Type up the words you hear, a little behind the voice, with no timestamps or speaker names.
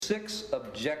6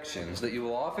 objections that you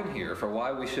will often hear for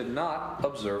why we should not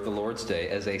observe the Lord's Day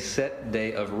as a set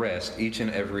day of rest each and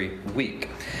every week.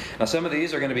 Now, some of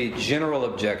these are going to be general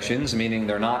objections, meaning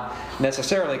they're not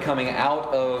necessarily coming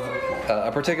out of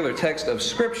a particular text of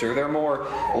Scripture. They're more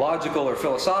logical or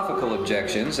philosophical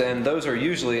objections, and those are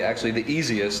usually actually the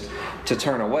easiest to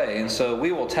turn away. And so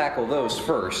we will tackle those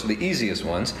first, the easiest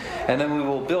ones, and then we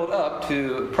will build up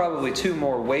to probably 2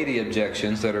 more weighty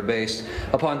objections that are based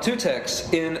upon 2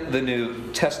 texts in the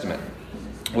New Testament.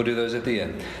 We'll do those at the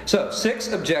end. So,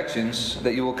 6 objections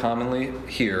that you will commonly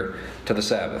hear to the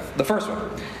Sabbath. The first one.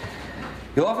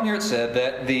 You'll often hear it said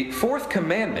that the 4th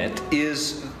commandment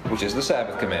which is the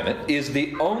Sabbath commandment, is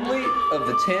the only of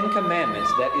the 10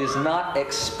 commandments that is not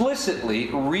explicitly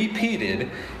repeated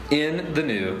in the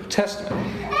New Testament.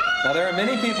 Now, there are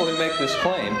many people who make this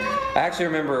claim. I actually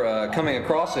remember coming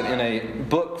across it in a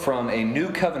book from a New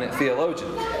Covenant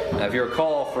theologian. Now, if you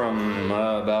recall from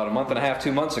about a month and a half,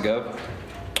 2 months ago,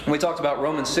 we talked about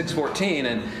Romans 6:14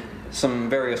 and some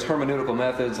various hermeneutical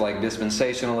methods like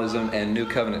dispensationalism and New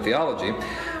Covenant theology.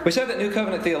 We said that New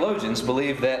Covenant theologians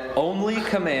believe that only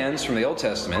commands from the Old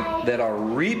Testament that are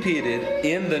repeated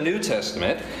in the New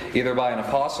Testament, either by an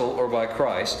apostle or by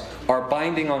Christ, are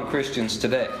binding on Christians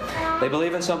today. They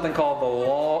believe in something called the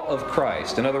law of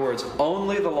Christ. In other words,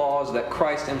 only the laws that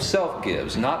Christ himself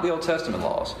gives, not the Old Testament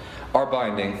laws, are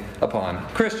binding upon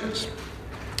Christians.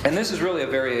 And this is really a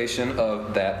variation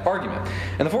of that argument.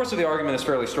 And the force of the argument is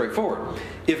fairly straightforward.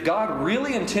 If God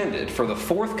really intended for the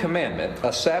 4th commandment,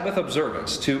 a Sabbath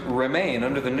observance, to remain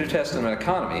under the New Testament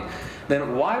economy,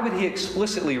 then why would he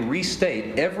explicitly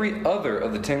restate every other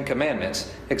of the 10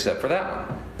 commandments except for that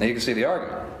one? Now you can see the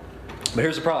argument. But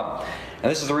here's the problem.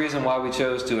 And this is the reason why we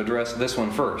chose to address this one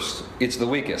first. It's the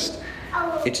weakest.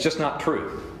 It's just not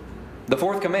true. The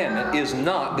 4th commandment is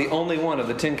not the only one of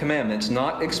the 10 commandments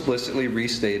not explicitly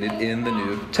restated in the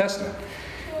New Testament.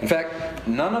 In fact,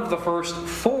 none of the first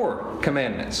 4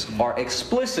 commandments are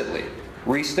explicitly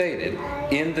restated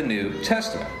in the New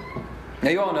Testament.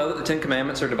 Now, you all know that the 10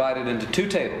 commandments are divided into 2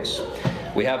 tables.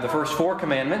 We have the first 4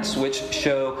 commandments, which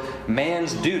show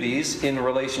man's duties in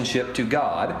relationship to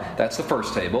God. That's the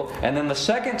first table. And then the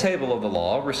second table of the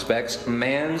law respects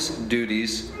man's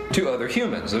duties to other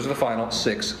humans. Those are the final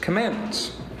 6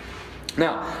 commandments.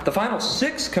 Now, the final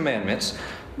 6 commandments,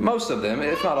 most of them,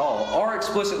 if not all, are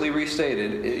explicitly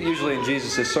restated, usually in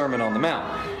Jesus' Sermon on the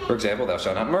Mount. For example, thou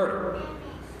shalt not murder.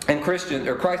 And Christ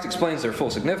explains their full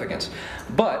significance.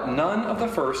 But none of the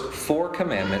first 4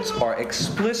 commandments are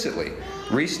explicitly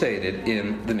restated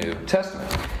in the New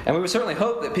Testament. And we would certainly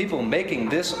hope that people making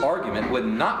this argument would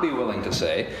not be willing to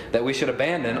say that we should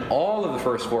abandon all of the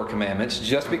first 4 commandments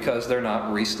just because they're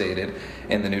not restated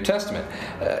in the New Testament.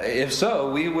 If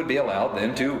so, we would be allowed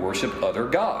then to worship other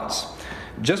gods.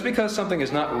 Just because something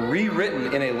is not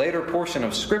rewritten in a later portion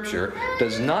of Scripture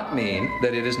does not mean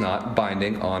that it is not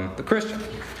binding on the Christian.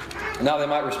 Now, they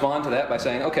might respond to that by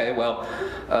saying, okay, well,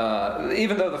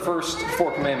 even though the first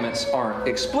 4 commandments aren't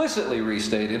explicitly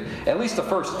restated, at least the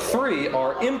first 3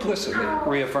 are implicitly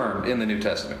reaffirmed in the New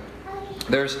Testament.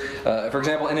 There's, for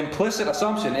example, an implicit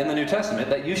assumption in the New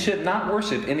Testament that you should not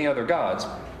worship any other gods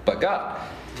but God.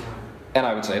 And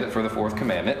I would say that for the 4th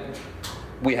commandment,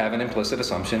 we have an implicit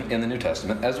assumption in the New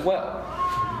Testament as well.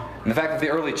 And the fact that the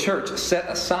early church set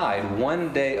aside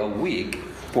 1 day a week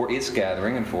for its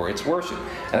gathering and for its worship.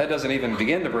 And that doesn't even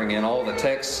begin to bring in all the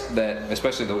texts that,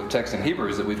 especially the text in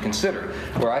Hebrews that we've considered,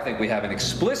 where I think we have an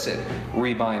explicit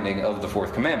rebinding of the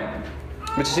 4th commandment.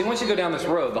 But you see, once you go down this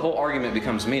road, the whole argument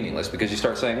becomes meaningless because you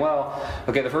start saying, well,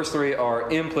 okay, the first 3 are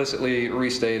implicitly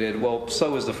restated. Well,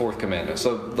 so is the 4th commandment.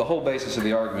 So the whole basis of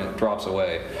the argument drops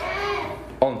away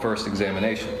on first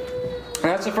examination. And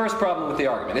that's the first problem with the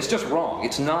argument. It's just wrong.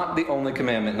 It's not the only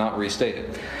commandment not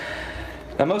restated.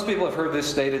 Now, most people have heard this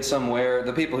stated somewhere.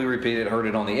 The people who repeat it heard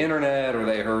it on the internet, or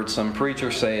they heard some preacher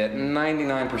say it.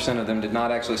 99% of them did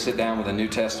not actually sit down with the New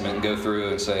Testament and go through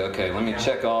and say, okay, let me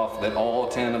check off that all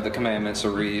 10 of the commandments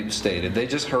are restated. They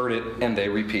just heard it and they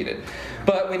repeat it.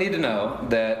 But we need to know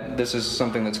that this is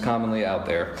something that's commonly out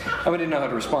there, and we need to know how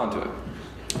to respond to it.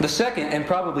 The second, and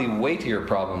probably weightier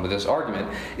problem with this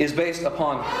argument, is based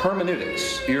upon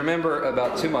hermeneutics. You remember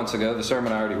about 2 months ago, the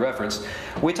sermon I already referenced,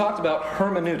 we talked about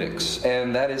hermeneutics,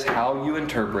 and that is how you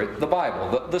interpret the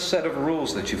Bible, the set of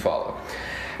rules that you follow.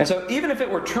 And so even if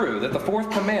it were true that the 4th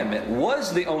commandment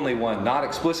was the only one not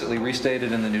explicitly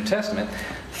restated in the New Testament,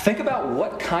 think about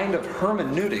what kind of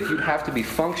hermeneutic you'd have to be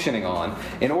functioning on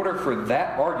in order for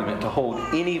that argument to hold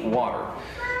any water.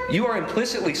 you are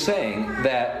implicitly saying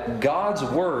that God's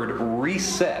word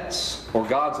resets, or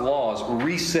God's laws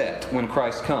reset when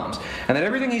Christ comes. And that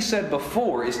everything he said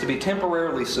before is to be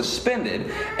temporarily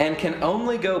suspended and can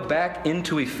only go back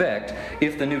into effect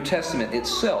if the New Testament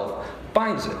itself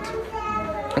binds it.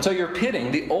 And so you're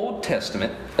pitting the Old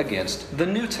Testament against the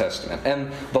New Testament. And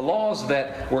the laws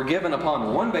that were given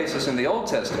upon one basis in the Old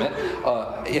Testament,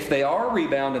 if they are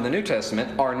rebound in the New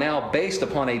Testament, are now based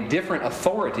upon a different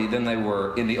authority than they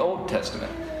were in the Old Testament.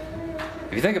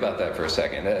 If you think about that for a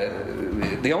second,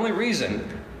 the only reason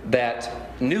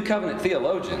that New Covenant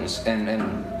theologians,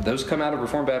 and those come out of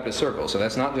Reformed Baptist circles, so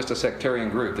that's not just a sectarian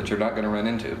group that you're not going to run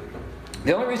into.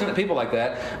 The only reason that people like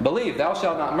that believe thou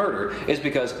shalt not murder is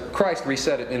because Christ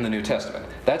reset it in the New Testament.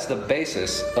 That's the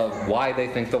basis of why they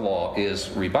think the law is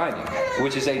rebinding,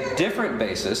 which is a different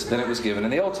basis than it was given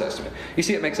in the Old Testament. You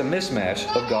see, it makes a mismatch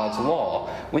of God's law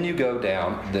when you go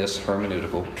down this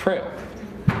hermeneutical trail.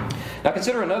 Now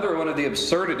consider another one of the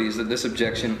absurdities that this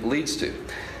objection leads to.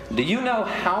 Do you know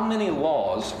how many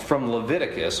laws from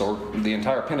Leviticus, or the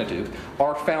entire Pentateuch,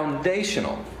 are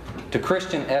foundational to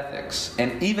Christian ethics,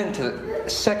 and even to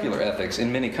secular ethics in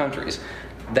many countries,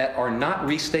 that are not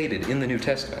restated in the New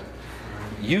Testament?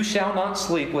 You shall not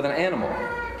sleep with an animal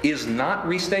is not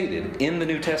restated in the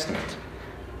New Testament.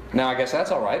 Now, I guess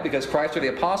that's all right, because Christ or the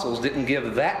apostles didn't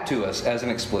give that to us as an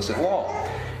explicit law.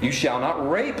 You shall not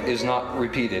rape is not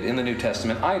repeated in the New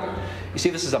Testament either. You see,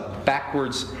 this is a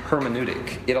backwards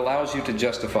hermeneutic. It allows you to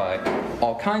justify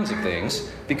all kinds of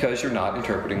things because you're not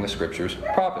interpreting the Scriptures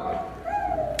properly.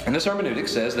 And this hermeneutic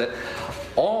says that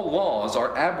all laws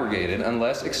are abrogated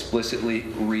unless explicitly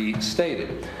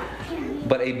restated.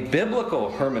 But a biblical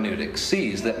hermeneutic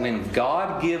sees that when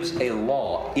God gives a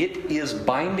law, it is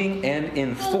binding and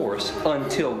in force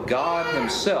until God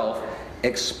himself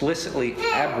explicitly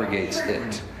abrogates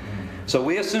it. So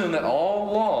we assume that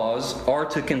all laws are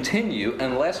to continue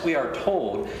unless we are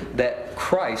told that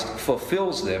Christ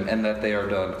fulfills them and that they are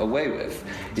done away with.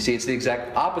 You see, it's the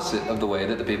exact opposite of the way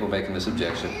that the people making this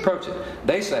objection approach it.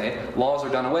 They say laws are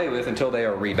done away with until they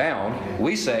are rebound.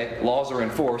 We say laws are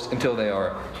in force until they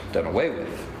are done away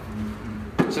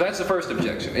with. So that's the first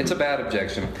objection. It's a bad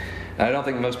objection. And I don't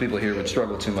think most people here would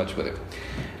struggle too much with it.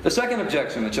 The second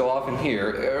objection that you'll often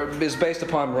hear is based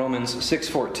upon Romans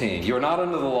 6:14. You are not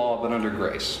under the law, but under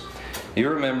grace. You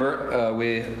remember,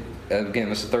 again,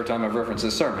 this is the third time I've referenced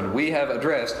this sermon. We have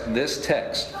addressed this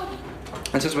text.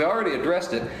 And since we already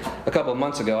addressed it a couple of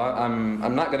months ago,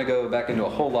 I'm not going to go back into a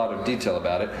whole lot of detail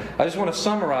about it. I just want to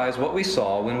summarize what we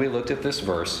saw when we looked at this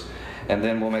verse, and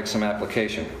then we'll make some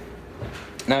application.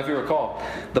 Now, if you recall,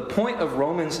 the point of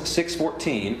Romans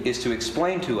 6:14 is to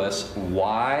explain to us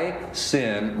why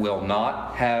sin will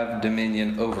not have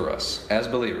dominion over us as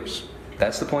believers.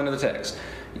 That's the point of the text.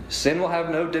 Sin will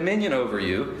have no dominion over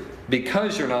you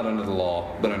because you're not under the law,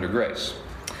 but under grace.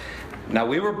 Now,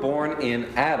 we were born in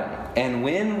Adam, and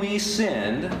when we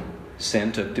sinned,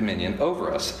 sin took dominion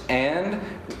over us. And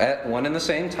at one and the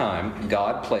same time,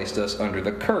 God placed us under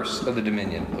the curse of the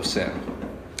dominion of sin.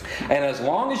 And as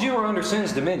long as you are under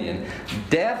sin's dominion,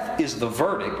 death is the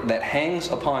verdict that hangs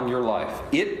upon your life.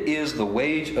 It is the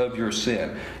wage of your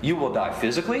sin. You will die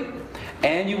physically,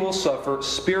 and you will suffer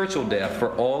spiritual death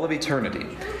for all of eternity.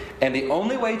 And the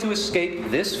only way to escape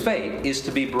this fate is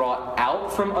to be brought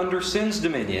out from under sin's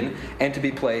dominion and to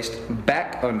be placed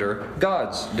back under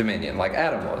God's dominion, like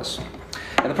Adam was.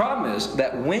 And the problem is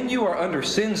that when you are under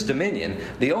sin's dominion,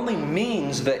 the only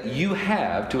means that you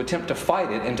have to attempt to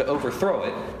fight it and to overthrow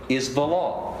it is the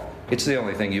law. It's the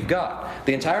only thing you've got.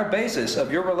 The entire basis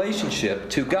of your relationship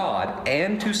to God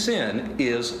and to sin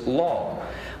is law.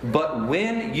 But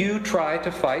when you try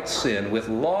to fight sin with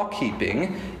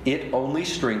law-keeping, it only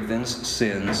strengthens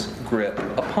sin's grip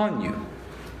upon you.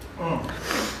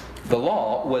 The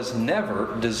law was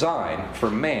never designed for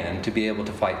man to be able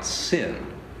to fight sin.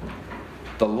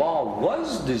 The law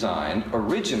was designed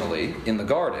originally in the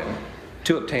garden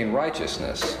to obtain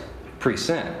righteousness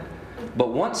pre-sin. But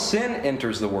once sin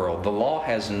enters the world, the law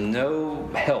has no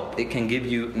help. It can give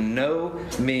you no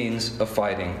means of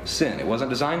fighting sin. It wasn't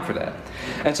designed for that.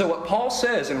 And so what Paul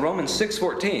says in Romans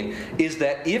 6:14 is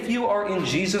that if you are in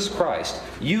Jesus Christ,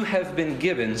 you have been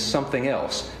given something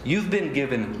else. You've been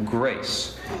given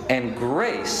grace. And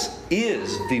grace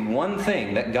is the one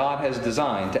thing that God has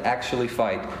designed to actually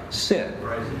fight sin.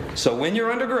 So when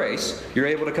you're under grace, you're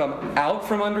able to come out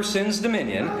from under sin's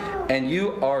dominion, and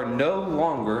you are no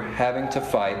longer having to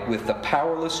fight with the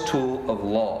powerless tool of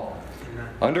law.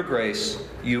 Under grace,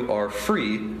 you are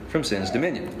free from sin's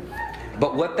dominion.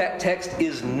 But what that text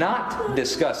is not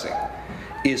discussing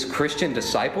is Christian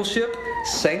discipleship,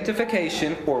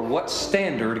 sanctification, or what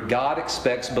standard God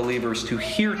expects believers to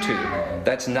adhere to.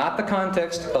 That's not the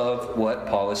context of what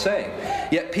Paul is saying.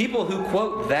 Yet people who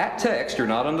quote that text, "You're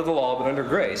not under the law but under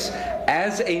grace,"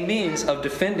 as a means of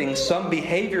defending some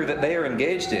behavior that they are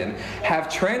engaged in, have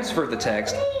transferred the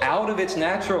text out of its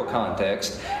natural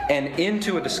context and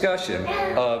into a discussion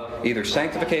of either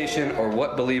sanctification or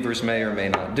what believers may or may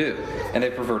not do. And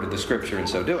they've perverted the Scripture in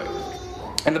so doing.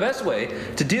 And the best way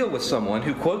to deal with someone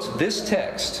who quotes this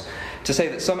text to say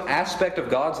that some aspect of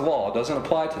God's law doesn't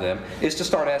apply to them is to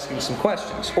start asking some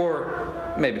questions, or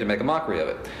maybe to make a mockery of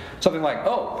it. Something like,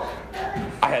 "Oh,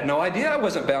 I had no idea I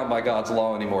wasn't bound by God's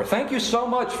law anymore. Thank you so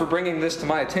much for bringing this to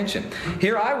my attention.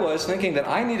 Here I was thinking that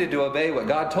I needed to obey what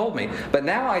God told me, but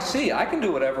now I see I can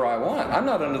do whatever I want. I'm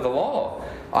not under the law.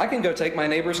 I can go take my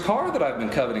neighbor's car that I've been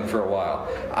coveting for a while.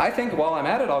 I think while I'm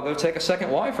at it, I'll go take a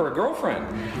second wife or a girlfriend.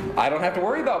 I don't have to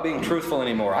worry about being truthful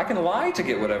anymore. I can lie to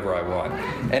get whatever I want.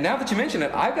 And now that you mention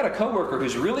it, I've got a coworker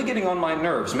who's really getting on my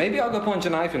nerves. Maybe I'll go plunge a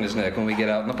knife in his neck when we get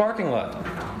out in the parking lot."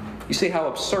 You see how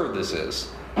absurd this is.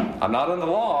 I'm not under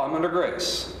the law, I'm under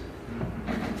grace.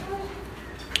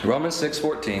 Romans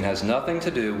 6:14 has nothing to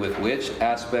do with which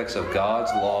aspects of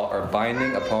God's law are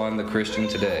binding upon the Christian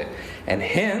today. And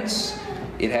hence,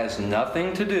 it has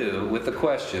nothing to do with the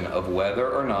question of whether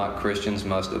or not Christians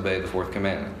must obey the fourth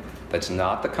commandment. That's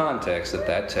not the context that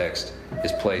that text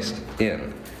is placed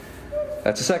in.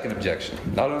 That's the second objection.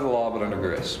 Not under the law, but under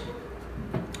grace.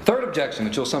 Third objection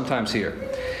that you'll sometimes hear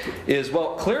is, well,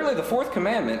 clearly the fourth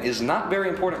commandment is not very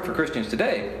important for Christians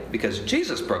today because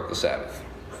Jesus broke the Sabbath.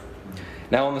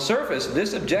 Now, on the surface,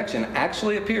 this objection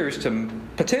actually appears to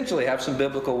potentially have some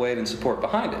biblical weight and support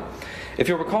behind it. If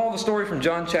you'll recall the story from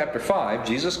John chapter 5,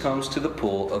 Jesus comes to the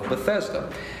pool of Bethesda,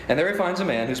 and there he finds a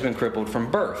man who's been crippled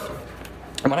from birth.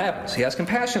 And what happens? He has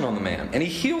compassion on the man, and he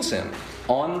heals him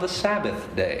on the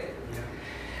Sabbath day.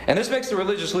 And this makes the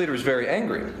religious leaders very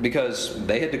angry because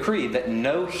they had decreed that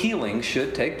no healing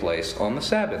should take place on the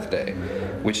Sabbath day,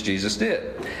 which Jesus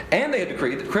did. And they had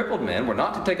decreed that crippled men were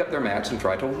not to take up their mats and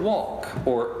try to walk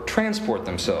or transport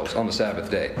themselves on the Sabbath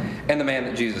day. And the man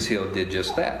that Jesus healed did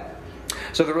just that.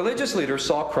 So the religious leaders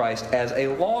saw Christ as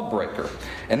a lawbreaker.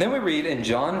 And then we read in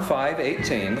John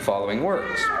 5:18 the following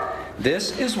words.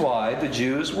 "This is why the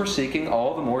Jews were seeking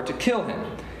all the more to kill him,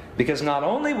 because not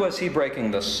only was he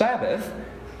breaking the Sabbath,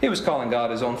 he was calling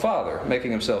God his own Father, making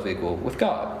himself equal with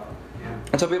God."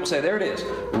 And so people say, there it is,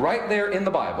 right there in the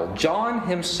Bible. John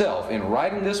himself, in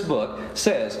writing this book,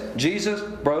 says Jesus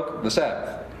broke the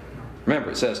Sabbath. Remember,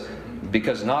 it says,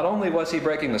 because not only was he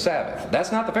breaking the Sabbath.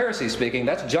 That's not the Pharisees speaking,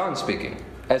 that's John speaking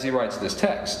as he writes this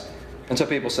text. And so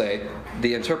people say,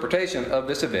 the interpretation of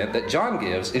this event that John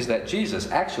gives is that Jesus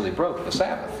actually broke the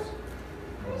Sabbath.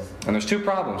 And there's two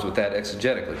problems with that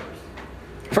exegetically.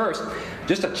 First,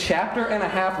 just a chapter and a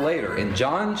half later, in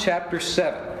John chapter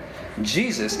 7,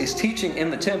 Jesus is teaching in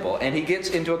the temple, and he gets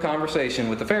into a conversation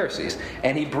with the Pharisees,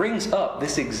 and he brings up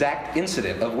this exact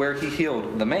incident of where he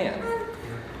healed the man.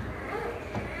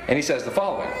 And he says the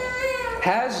following,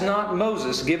 "Has not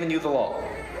Moses given you the law?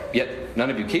 Yet none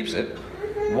of you keeps it.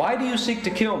 Why do you seek to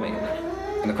kill me?"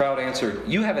 And the crowd answered,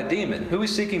 "You have a demon. Who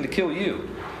is seeking to kill you?"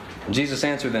 And Jesus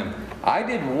answered them, "I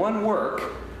did one work,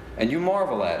 and you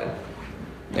marvel at it."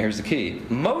 Here's the key.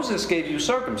 Moses gave you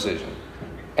circumcision,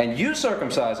 and you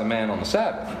circumcise a man on the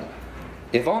Sabbath.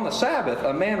 If on the Sabbath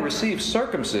a man receives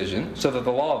circumcision so that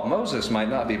the law of Moses might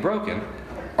not be broken,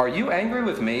 are you angry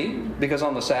with me because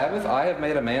on the Sabbath I have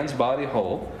made a man's body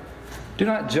whole? Do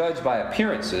not judge by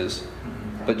appearances,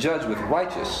 but judge with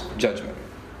righteous judgment.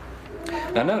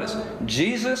 Now notice,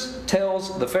 Jesus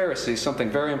tells the Pharisees something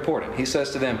very important. He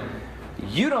says to them,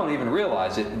 you don't even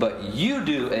realize it, but you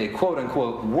do a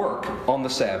quote-unquote work on the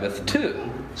Sabbath too.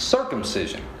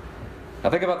 Circumcision.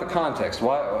 Now think about the context.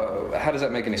 How does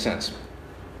that make any sense?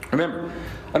 Remember,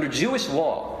 under Jewish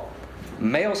law,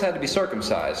 males had to be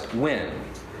circumcised when?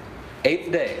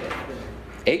 8th day.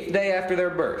 8th day after their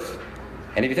birth.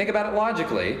 And if you think about it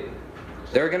logically,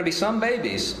 there are going to be some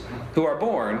babies who are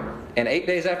born, and 8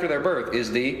 days after their birth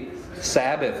is the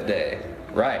Sabbath day.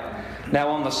 Right. Now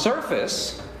on the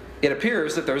surface, it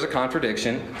appears that there's a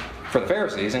contradiction for the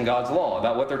Pharisees in God's law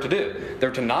about what they're to do. They're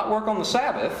to not work on the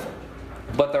Sabbath,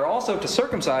 but they're also to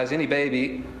circumcise any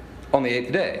baby on the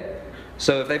 8th day.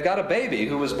 So if they've got a baby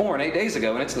who was born 8 days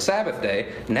ago and it's the Sabbath day,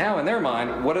 now in their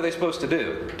mind, what are they supposed to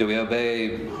do? Do we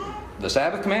obey the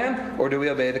Sabbath command, or do we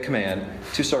obey the command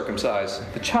to circumcise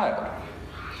the child?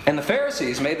 And the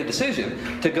Pharisees made the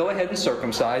decision to go ahead and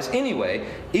circumcise anyway,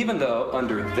 even though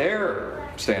under their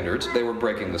standards they were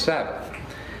breaking the Sabbath.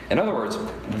 In other words,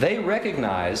 they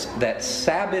recognized that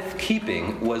Sabbath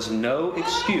keeping was no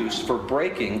excuse for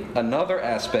breaking another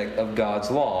aspect of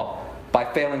God's law by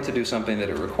failing to do something that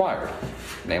it required,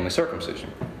 namely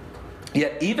circumcision.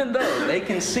 Yet even though they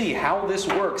can see how this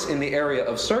works in the area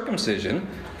of circumcision,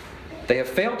 they have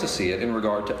failed to see it in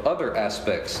regard to other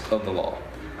aspects of the law.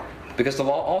 Because the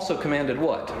law also commanded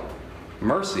what?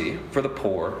 Mercy for the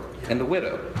poor and the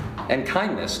widow, and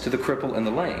kindness to the cripple and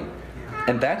the lame.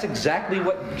 And that's exactly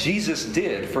what Jesus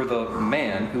did for the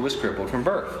man who was crippled from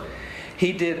birth.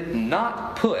 He did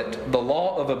not put the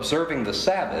law of observing the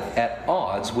Sabbath at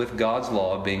odds with God's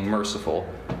law of being merciful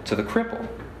to the cripple.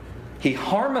 He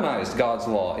harmonized God's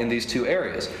law in these two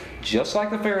areas, just like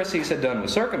the Pharisees had done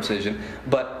with circumcision,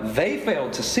 but they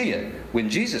failed to see it when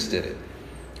Jesus did it.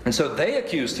 And so they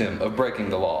accused him of breaking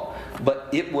the law. But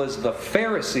it was the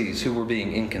Pharisees who were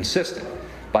being inconsistent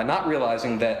by not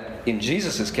realizing that in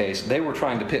Jesus' case, they were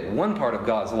trying to pit one part of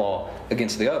God's law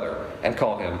against the other and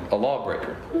call him a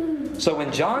lawbreaker. So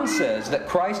when John says that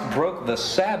Christ broke the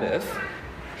Sabbath,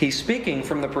 he's speaking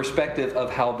from the perspective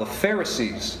of how the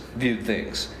Pharisees viewed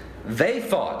things. They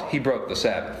thought he broke the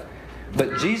Sabbath.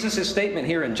 But Jesus' statement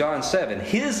here in John 7,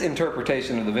 his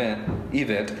interpretation of the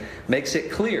event, makes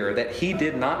it clear that he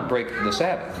did not break the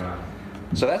Sabbath.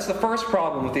 So that's the first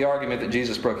problem with the argument that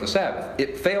Jesus broke the Sabbath.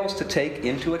 It fails to take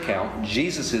into account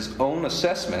Jesus' own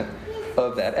assessment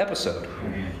of that episode.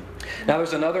 Now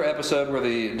there's another episode where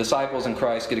the disciples and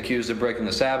Christ get accused of breaking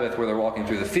the Sabbath, where they're walking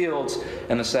through the fields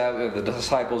and the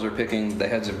disciples are picking the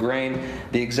heads of grain.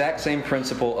 The exact same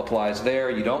principle applies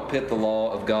there. You don't pit the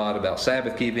law of God about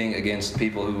Sabbath keeping against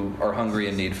people who are hungry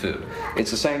and need food.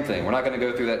 It's the same thing. We're not going to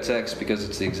go through that text because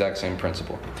it's the exact same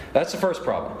principle. That's the first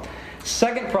problem.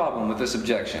 Second problem with this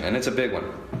objection, and it's a big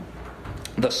one.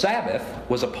 The Sabbath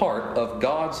was a part of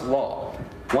God's law,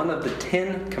 one of the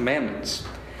 10 Commandments.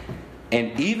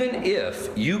 And even if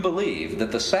you believe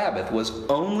that the Sabbath was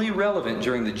only relevant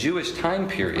during the Jewish time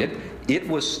period, it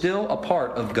was still a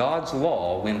part of God's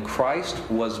law when Christ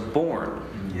was born,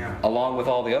 along with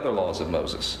all the other laws of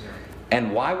Moses.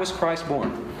 And why was Christ born?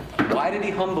 Why did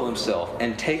he humble himself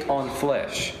and take on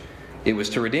flesh? It was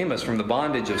to redeem us from the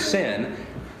bondage of sin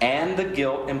and the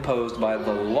guilt imposed by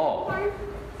the law.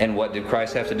 And what did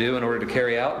Christ have to do in order to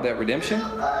carry out that redemption?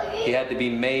 He had to be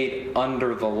made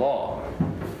under the law.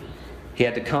 He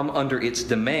had to come under its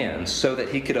demands so that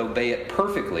he could obey it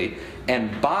perfectly.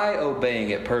 And by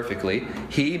obeying it perfectly,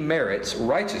 he merits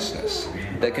righteousness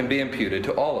that can be imputed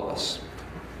to all of us.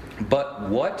 But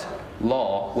what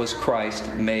law was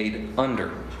Christ made under?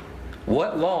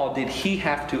 What law did he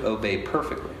have to obey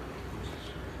perfectly?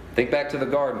 Think back to the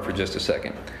garden for just a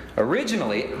second.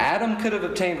 Originally, Adam could have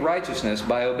obtained righteousness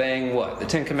by obeying what? The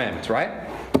 10 Commandments, right?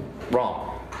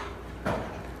 Wrong.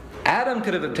 Adam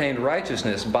could have obtained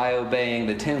righteousness by obeying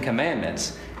the 10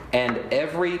 Commandments and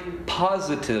every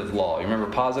positive law. You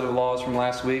remember positive laws from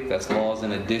last week? That's laws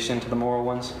in addition to the moral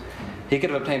ones. He could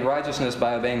have obtained righteousness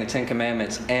by obeying the 10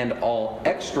 Commandments and all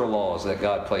extra laws that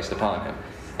God placed upon him.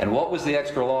 And what was the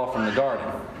extra law from the garden?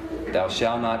 Thou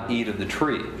shalt not eat of the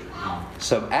tree.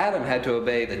 So Adam had to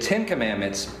obey the 10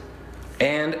 Commandments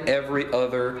and every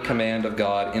other command of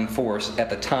God in force at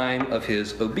the time of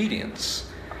his obedience.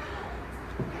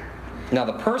 Now,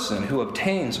 the person who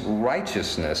obtains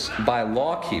righteousness by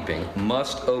law-keeping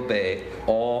must obey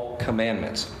all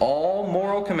commandments, all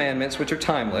moral commandments which are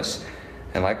timeless,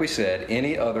 and like we said,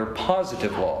 any other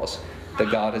positive laws that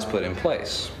God has put in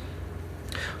place.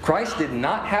 Christ did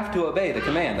not have to obey the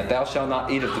command that thou shalt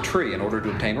not eat of the tree in order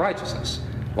to obtain righteousness.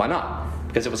 Why not?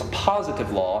 Because it was a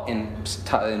positive law in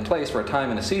place for a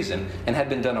time and a season and had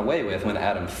been done away with when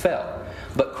Adam fell.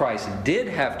 But Christ did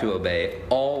have to obey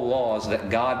all laws that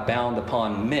God bound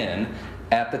upon men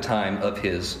at the time of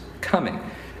his coming.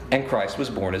 And Christ was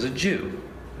born as a Jew.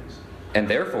 And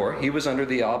therefore, he was under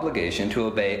the obligation to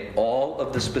obey all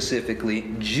of the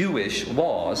specifically Jewish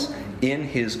laws in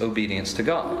his obedience to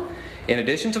God. In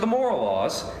addition to the moral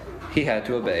laws, he had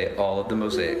to obey all of the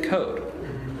Mosaic code.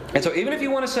 And so even if you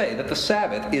want to say that the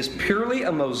Sabbath is purely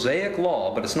a Mosaic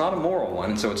law, but it's not a moral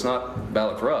one, and so it's not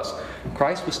valid for us,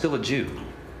 Christ was still a Jew.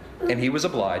 And he was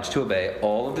obliged to obey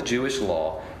all of the Jewish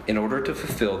law in order to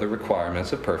fulfill the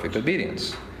requirements of perfect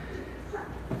obedience.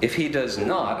 If he does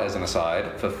not, as an aside,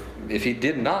 if he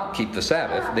did not keep the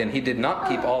Sabbath, then he did not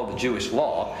keep all of the Jewish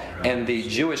law, and the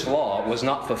Jewish law was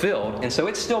not fulfilled, and so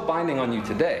it's still binding on you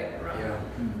today.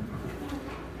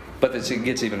 But it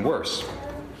gets even worse.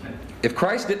 If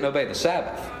Christ didn't obey the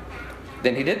Sabbath,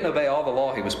 then he didn't obey all the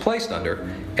law he was placed under,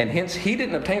 and hence he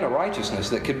didn't obtain a righteousness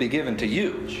that could be given to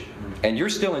you. And you're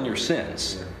still in your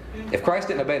sins. If Christ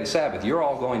didn't obey the Sabbath, you're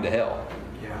all going to hell.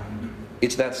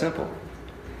 It's that simple.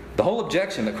 The whole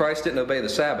objection that Christ didn't obey the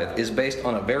Sabbath is based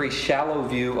on a very shallow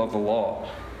view of the law,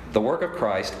 the work of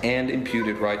Christ, and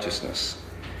imputed righteousness.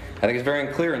 I think it's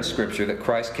very clear in Scripture that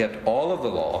Christ kept all of the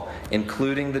law,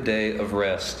 including the day of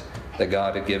rest that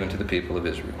God had given to the people of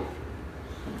Israel.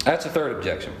 That's the third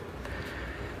objection.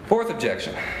 Fourth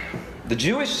objection. The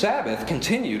Jewish Sabbath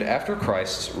continued after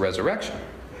Christ's resurrection.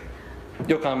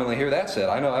 You'll commonly hear that said.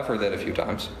 I know I've heard that a few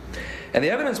times. And the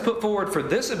evidence put forward for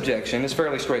this objection is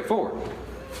fairly straightforward.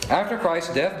 After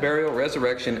Christ's death, burial,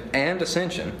 resurrection, and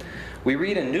ascension, we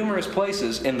read in numerous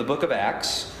places in the book of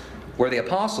Acts where the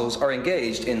apostles are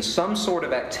engaged in some sort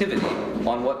of activity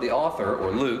on what the author,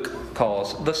 or Luke,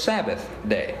 calls the Sabbath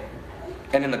day.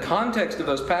 And in the context of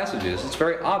those passages, it's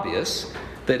very obvious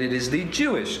that it is the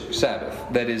Jewish Sabbath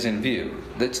that is in view.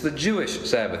 It's the Jewish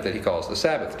Sabbath that he calls the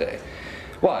Sabbath day.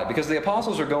 Why? Because the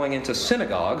apostles are going into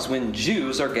synagogues when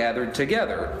Jews are gathered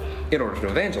together in order to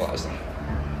evangelize them.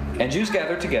 And Jews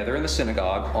gathered together in the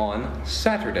synagogue on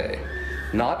Saturday,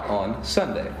 not on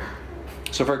Sunday.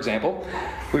 So, for example,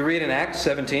 we read in Acts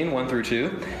 17, 1 through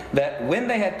 2, that when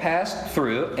they had passed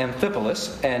through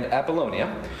Amphipolis and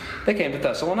Apollonia, they came to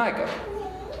Thessalonica,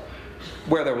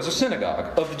 where there was a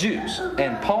synagogue of the Jews.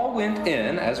 And Paul went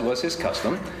in, as was his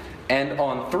custom, and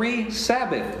on 3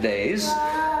 Sabbath days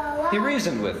he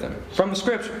reasoned with them from the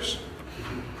Scriptures.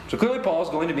 So clearly Paul's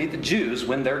going to meet the Jews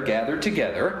when they're gathered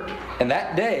together, and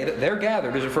that day that they're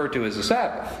gathered is referred to as the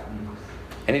Sabbath.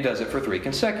 And he does it for 3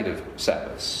 consecutive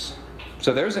Sabbaths.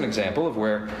 So there's an example of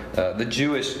where the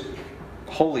Jewish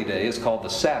holy day is called the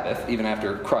Sabbath, even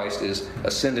after Christ is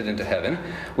ascended into heaven.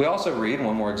 We also read,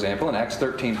 one more example, in Acts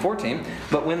 13:14,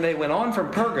 but when they went on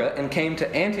from Perga and came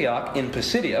to Antioch in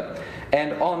Pisidia,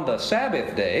 and on the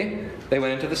Sabbath day, they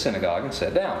went into the synagogue and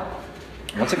sat down.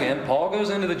 Once again, Paul goes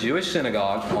into the Jewish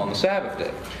synagogue on the Sabbath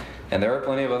day. And there are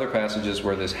plenty of other passages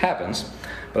where this happens,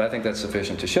 but I think that's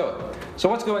sufficient to show it. So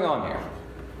what's going on here?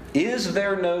 Is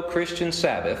there no Christian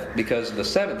Sabbath because the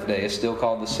seventh day is still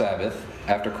called the Sabbath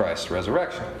after Christ's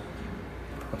resurrection?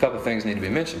 A couple of things need to be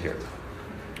mentioned here.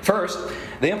 First,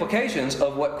 the implications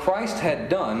of what Christ had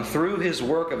done through his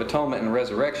work of atonement and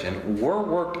resurrection were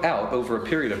worked out over a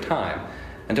period of time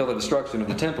until the destruction of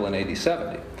the temple in AD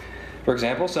 70. For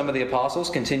example, some of the apostles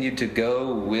continued to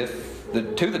go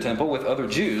to the temple with other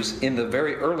Jews in the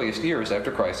very earliest years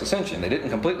after Christ's ascension. They didn't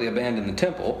completely abandon the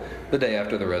temple the day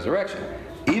after the resurrection,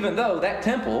 even though that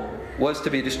temple was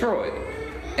to be destroyed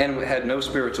and had no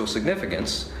spiritual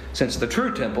significance since the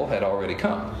true temple had already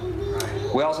come.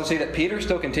 We also see that Peter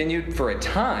still continued, for a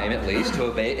time at least, to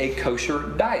obey a kosher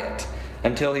diet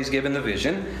until he's given the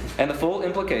vision and the full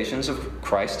implications of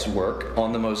Christ's work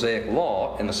on the Mosaic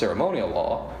law and the ceremonial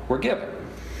law were given.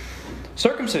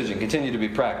 Circumcision continued to be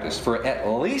practiced for at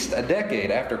least a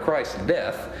decade after Christ's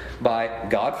death by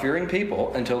God-fearing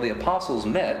people until the apostles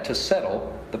met to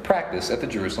settle the practice at the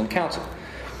Jerusalem Council.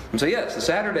 And so yes, the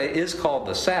Saturday is called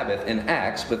the Sabbath in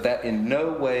Acts, but that in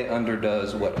no way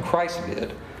underdoes what Christ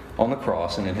did on the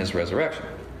cross and in his resurrection.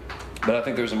 But I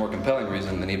think there's a more compelling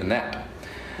reason than even that.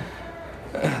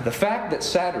 The fact that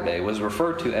Saturday was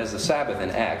referred to as the Sabbath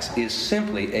in Acts is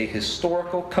simply a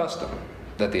historical custom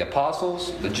that the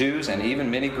apostles, the Jews, and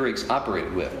even many Greeks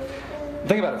operated with.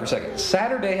 Think about it for a second.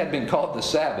 Saturday had been called the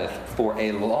Sabbath for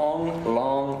a long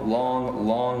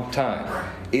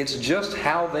time. It's just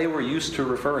how they were used to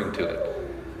referring to it.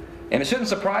 And it shouldn't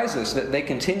surprise us that they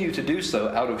continue to do so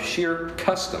out of sheer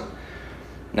custom.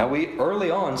 Now, we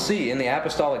early on see in the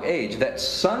apostolic age that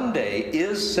Sunday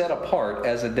is set apart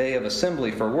as a day of assembly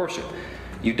for worship.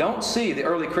 You don't see the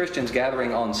early Christians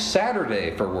gathering on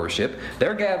Saturday for worship.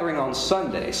 They're gathering on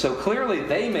Sunday. So clearly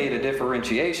they made a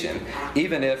differentiation,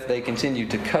 even if they continued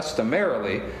to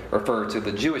customarily refer to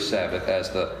the Jewish Sabbath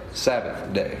as the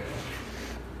Sabbath day.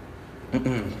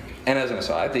 And as an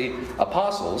aside, the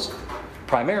apostles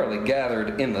primarily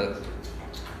gathered in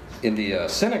the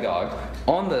synagogue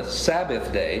on the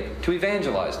Sabbath day to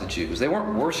evangelize the Jews. They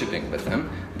weren't worshiping with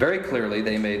them. Very clearly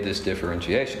they made this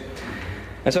differentiation.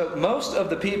 And so most of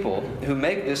the people who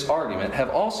make this argument have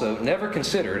also never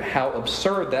considered how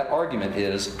absurd that argument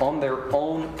is on their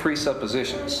own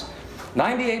presuppositions.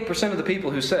 98% of the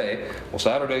people who say, well,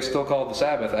 Saturday's still called the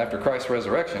Sabbath after Christ's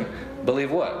resurrection,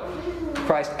 believe what?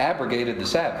 Christ abrogated the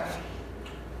Sabbath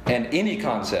and any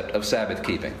concept of Sabbath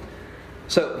keeping.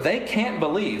 So they can't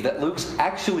believe that Luke's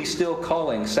actually still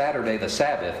calling Saturday the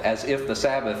Sabbath as if the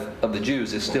Sabbath of the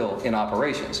Jews is still in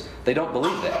operations. They don't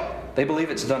believe that. They believe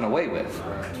it's done away with.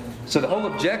 So the whole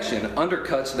objection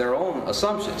undercuts their own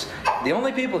assumptions. The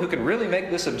only people who can really make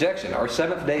this objection are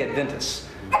Seventh-day Adventists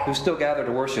who still gather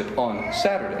to worship on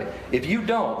Saturday. If you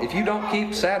don't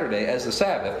keep Saturday as the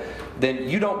Sabbath, then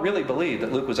you don't really believe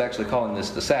that Luke was actually calling this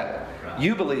the Sabbath.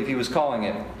 You believe he was calling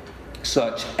it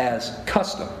such as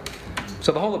custom.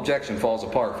 So the whole objection falls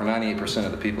apart for 98%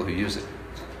 of the people who use it.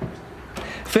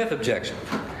 Fifth objection,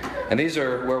 and these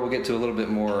are where we'll get to a little bit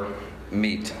more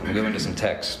meat. We'll go into some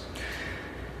text.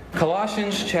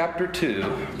 Colossians chapter 2,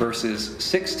 verses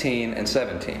 16 and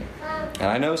 17. And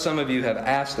I know some of you have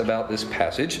asked about this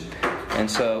passage, and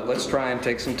so let's try and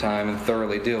take some time and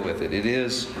thoroughly deal with it. It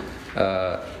is,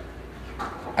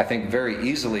 I think, very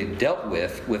easily dealt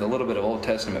with a little bit of Old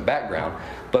Testament background,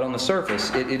 but on the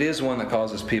surface, it is one that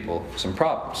causes people some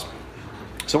problems.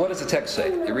 So what does the text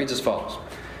say? It reads as follows.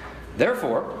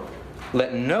 Therefore,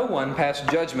 let no one pass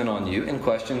judgment on you in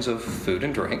questions of food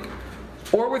and drink,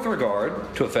 or with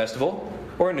regard to a festival,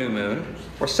 or a new moon,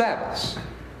 or Sabbaths.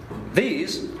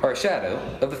 These are a shadow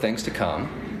of the things to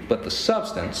come, but the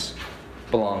substance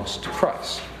belongs to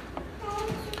Christ.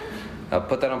 I'll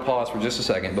put that on pause for just a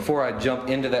second. Before I jump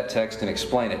into that text and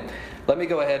explain it, let me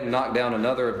go ahead and knock down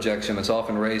another objection that's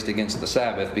often raised against the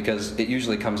Sabbath, because it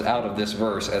usually comes out of this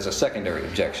verse as a secondary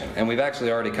objection. And we've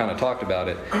actually already kind of talked about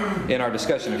it in our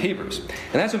discussion of Hebrews.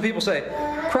 And that's when people say,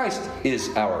 Christ is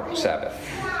our Sabbath.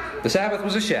 The Sabbath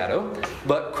was a shadow,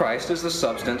 but Christ is the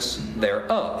substance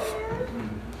thereof.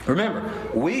 Remember,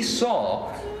 we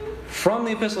saw from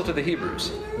the Epistle to the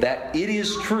Hebrews that it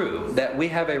is true that we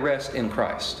have a rest in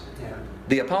Christ.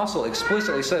 The Apostle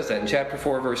explicitly says that in chapter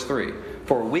 4, verse 3.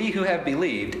 For we who have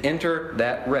believed enter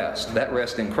that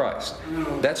rest in Christ.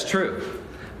 That's true.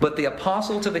 But the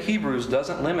Apostle to the Hebrews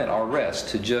doesn't limit our rest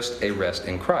to just a rest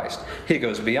in Christ. He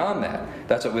goes beyond that.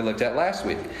 That's what we looked at last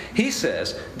week. He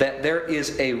says that there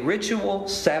is a ritual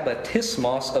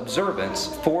sabbatismos observance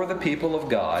for the people of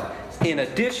God in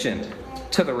addition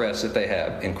to the rest that they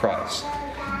have in Christ.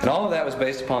 And all of that was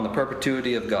based upon the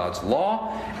perpetuity of God's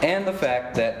law and the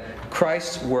fact that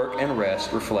Christ's work and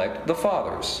rest reflect the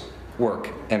Father's work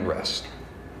and rest.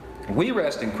 We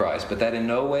rest in Christ, but that in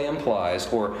no way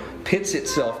implies or pits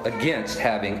itself against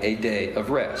having a day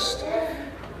of rest.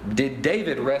 Did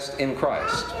David rest in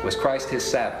Christ? Was Christ his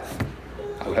Sabbath?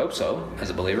 I would hope so, as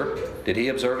a believer. Did he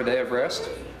observe a day of rest?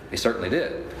 He certainly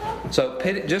did. So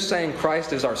just saying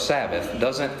Christ is our Sabbath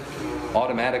doesn't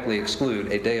automatically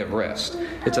exclude a day of rest.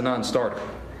 It's a non-starter.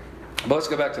 But let's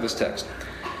go back to this text.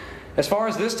 As far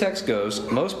as this text goes,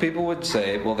 most people would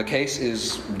say, well, the case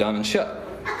is done and shut.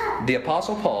 The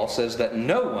Apostle Paul says that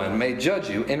no one may judge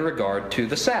you in regard to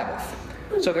the Sabbath.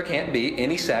 So there can't be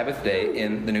any Sabbath day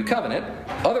in the New Covenant.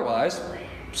 Otherwise,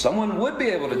 someone would be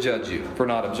able to judge you for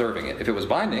not observing it. If it was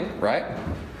binding, right?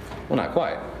 Well, not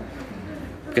quite.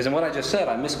 Because in what I just said,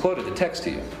 I misquoted the text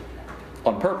to you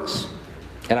on purpose.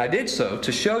 And I did so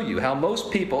to show you how most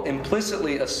people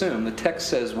implicitly assume the text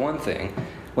says one thing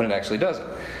when it actually doesn't.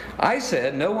 I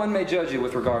said, no one may judge you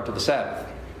with regard to the Sabbath.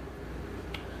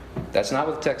 That's not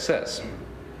what the text says.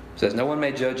 It says, no one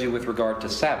may judge you with regard to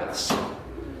Sabbaths,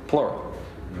 plural.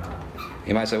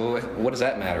 You might say, well, what does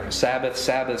that matter? Sabbaths,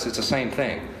 it's the same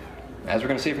thing. As we're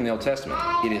going to see from the Old Testament,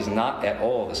 it is not at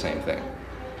all the same thing.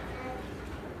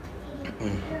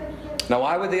 Now,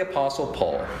 why would the Apostle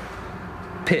Paul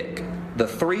pick the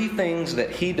three things that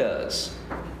he does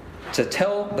to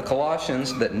tell the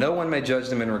Colossians that no one may judge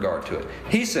them in regard to it?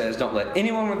 He says, don't let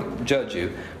anyone judge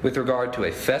you with regard to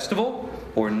a festival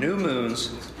or new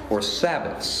moons or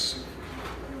Sabbaths.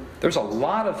 There's a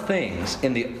lot of things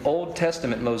in the Old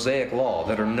Testament Mosaic law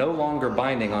that are no longer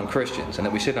binding on Christians and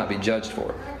that we should not be judged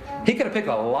for. He could have picked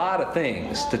a lot of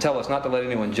things to tell us not to let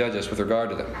anyone judge us with regard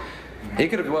to them. He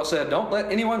could have well said, don't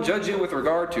let anyone judge you with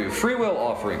regard to free will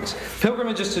offerings,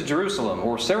 pilgrimages to Jerusalem,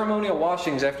 or ceremonial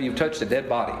washings after you've touched a dead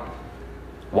body.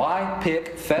 Why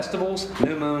pick festivals,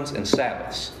 new moons, and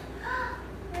Sabbaths?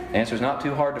 The answer is not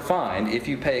too hard to find if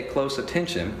you pay close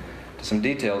attention to some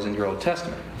details in your Old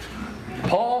Testament.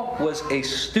 Paul was a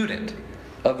student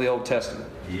of the Old Testament.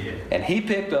 And he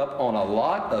picked up on a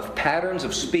lot of patterns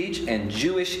of speech and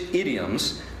Jewish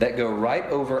idioms that go right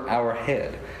over our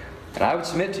head. And I would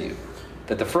submit to you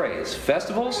that the phrase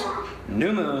festivals,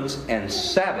 new moons, and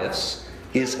Sabbaths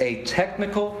is a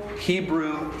technical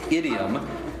Hebrew idiom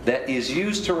that is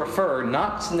used to refer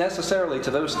not necessarily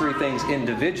to those three things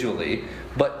individually,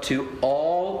 but to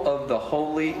all of the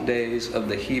holy days of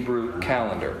the Hebrew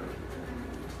calendar.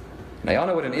 Now, y'all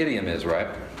know what an idiom is, right?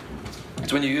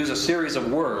 It's when you use a series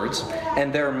of words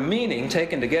and their meaning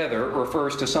taken together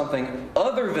refers to something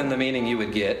other than the meaning you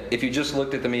would get if you just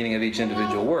looked at the meaning of each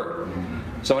individual word.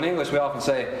 So in English we often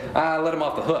say, let him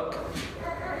off the hook.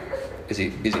 Is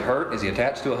he hurt? Is he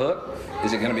attached to a hook?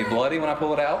 Is it going to be bloody when I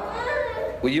pull it out?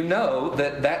 Well, you know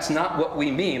that that's not what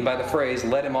we mean by the phrase,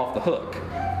 let him off the hook.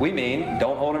 We mean,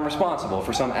 don't hold him responsible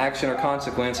for some action or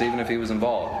consequence, even if he was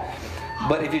involved.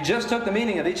 But if you just took the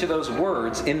meaning of each of those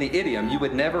words in the idiom, you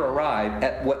would never arrive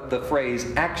at what the phrase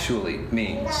actually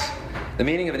means. The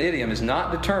meaning of an idiom is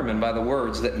not determined by the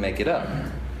words that make it up.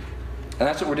 And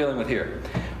that's what we're dealing with here.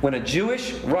 When a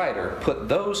Jewish writer put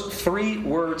those three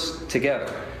words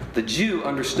together, the Jew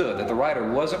understood that the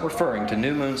writer wasn't referring to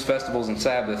new moons, festivals, and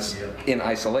Sabbaths in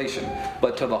isolation,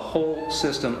 but to the whole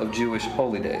system of Jewish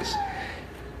holy days.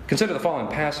 Consider the following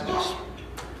passages.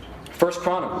 1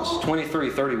 Chronicles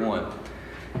 23:31.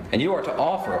 And you are to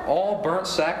offer all burnt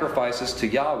sacrifices to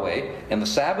Yahweh in the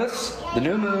Sabbaths, the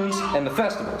new moons, and the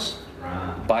festivals,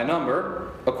 by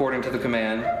number, according to the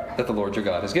command that the Lord your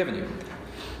God has given you.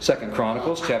 2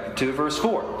 Chronicles chapter 2, verse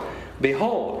 4.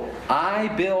 Behold, I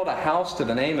build a house to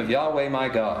the name of Yahweh my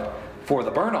God, for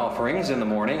the burnt offerings in the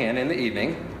morning and in the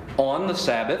evening, on the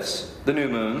Sabbaths, the new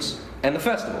moons, and the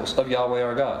festivals of Yahweh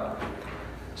our God.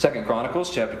 2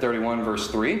 Chronicles chapter 31, verse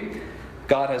 3.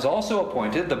 God has also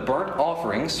appointed the burnt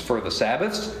offerings for the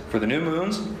Sabbaths, for the new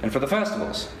moons, and for the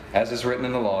festivals, as is written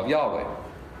in the law of Yahweh.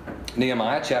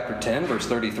 Nehemiah chapter 10, verse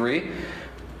 33.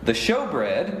 The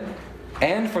showbread,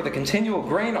 and for the continual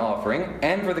grain offering,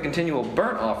 and for the continual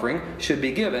burnt offering, should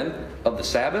be given of the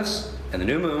Sabbaths, and the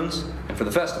new moons, and for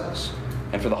the festivals,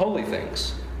 and for the holy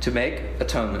things, to make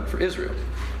atonement for Israel.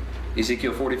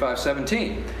 Ezekiel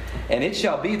 45:17. And it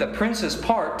shall be the prince's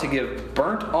part to give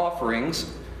burnt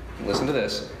offerings, listen to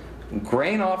this,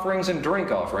 grain offerings and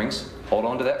drink offerings, hold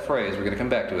on to that phrase, we're going to come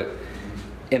back to it,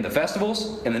 in the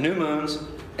festivals, in the new moons,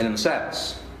 and in the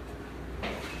Sabbaths.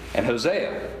 And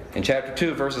Hosea, in chapter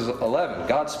 2, verses 11,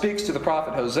 God speaks to the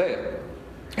prophet Hosea,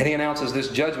 and he announces this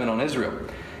judgment on Israel.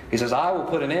 He says, I will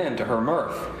put an end to her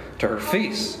mirth, to her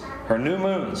feasts, her new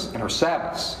moons, and her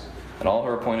Sabbaths, and all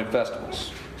her appointed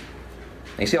festivals.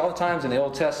 And you see all the times in the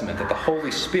Old Testament that the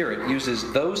Holy Spirit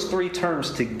uses those three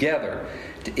terms together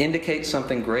to indicate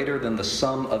something greater than the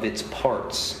sum of its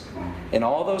parts. In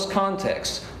all those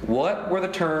contexts, what were the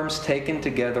terms taken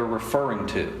together referring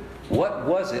to? What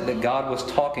was it that God was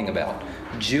talking about?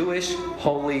 Jewish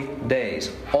holy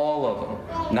days. All of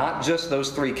them. Not just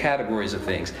those three categories of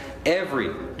things.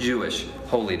 Every Jewish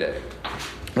holy day.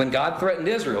 When God threatened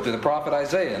Israel through the prophet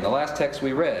Isaiah in the last text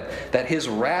we read that his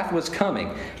wrath was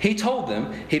coming, he told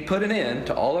them he'd put an end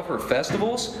to all of her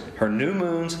festivals, her new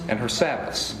moons, and her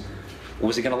Sabbaths.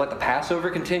 Was he going to let the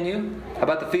Passover continue? How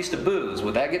about the Feast of Booths?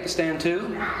 Would that get to stand too?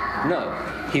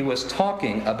 No. He was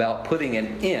talking about putting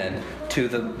an end to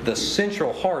the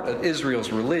central heart of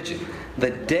Israel's religion.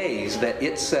 The days that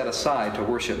it set aside to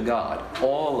worship God.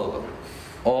 All of them.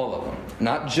 All of them.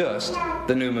 Not just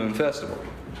the New Moon Festival.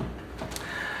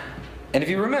 And if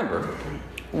you remember,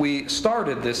 we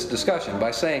started this discussion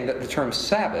by saying that the term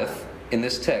Sabbath in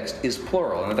this text is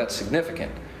plural, and that's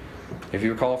significant. If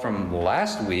you recall from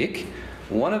last week,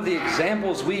 one of the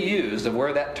examples we used of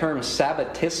where that term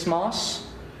Sabbatismos,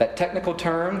 that technical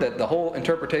term that the whole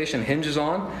interpretation hinges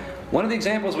on, one of the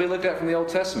examples we looked at from the Old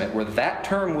Testament where that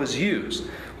term was used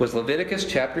was Leviticus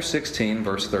chapter 16,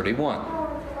 verse 31,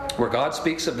 where God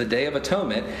speaks of the Day of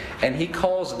Atonement, and He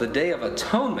calls the Day of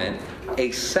Atonement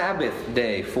a Sabbath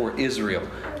day for Israel,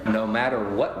 no matter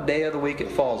what day of the week it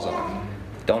falls on.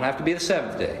 Don't have to be the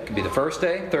seventh day. It could be the first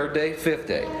day, third day, fifth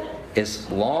day.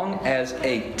 As long as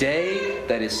a day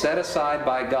that is set aside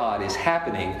by God is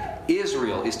happening,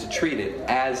 Israel is to treat it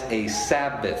as a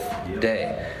Sabbath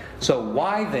day. So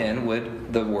why then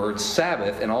would the word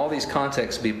Sabbath in all these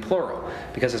contexts be plural?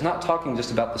 Because it's not talking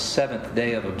just about the seventh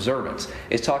day of observance.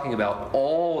 It's talking about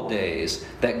all days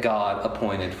that God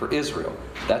appointed for Israel.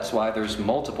 That's why there's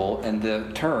multiple, and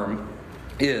the term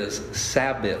is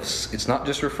Sabbaths. It's not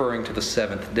just referring to the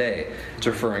seventh day. It's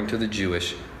referring to the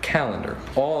Jewish calendar,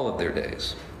 all of their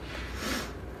days.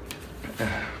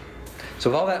 So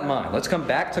with all that in mind, let's come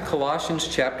back to Colossians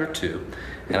chapter 2,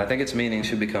 and I think its meaning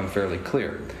should become fairly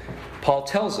clear. Paul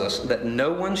tells us that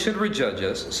no one should judge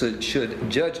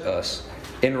us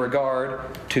in regard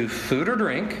to food or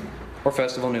drink, or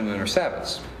festival, new moon, or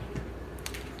Sabbaths.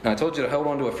 Now, I told you to hold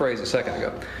on to a phrase a second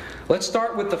ago. Let's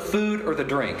start with the food or the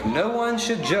drink. No one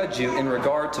should judge you in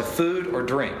regard to food or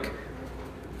drink.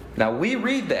 Now, we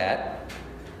read that,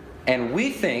 and we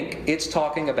think it's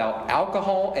talking about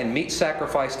alcohol and meat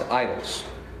sacrificed to idols.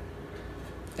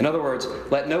 In other words,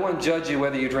 let no one judge you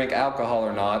whether you drink alcohol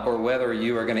or not, or whether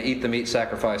you are going to eat the meat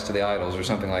sacrificed to the idols or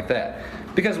something like that.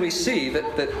 Because we see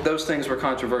that those things were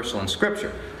controversial in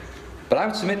Scripture. But I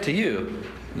would submit to you,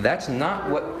 that's not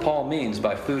what Paul means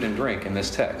by food and drink in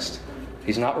this text.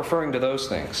 He's not referring to those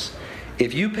things.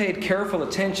 If you paid careful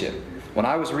attention when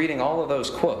I was reading all of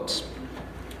those quotes,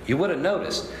 you would have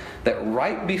noticed that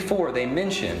right before they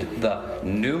mentioned the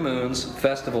new moons,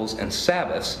 festivals, and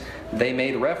Sabbaths, they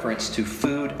made reference to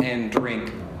food and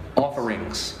drink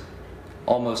offerings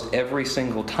almost every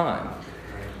single time.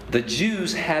 The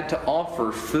Jews had to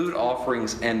offer food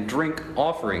offerings and drink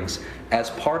offerings as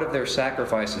part of their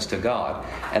sacrifices to God,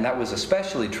 and that was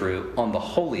especially true on the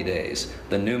holy days,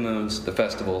 the new moons, the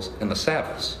festivals, and the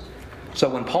Sabbaths. So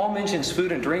when Paul mentions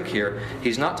food and drink here,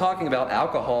 he's not talking about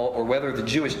alcohol or whether the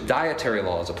Jewish dietary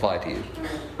laws apply to you.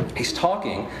 He's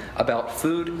talking about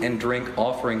food and drink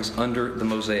offerings under the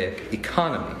Mosaic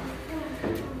economy.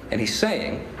 And he's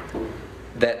saying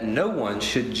that no one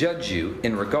should judge you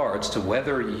in regards to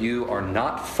whether you are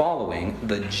not following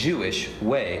the Jewish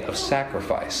way of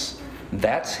sacrifice.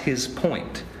 That's his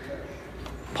point.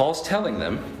 Paul's telling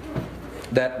them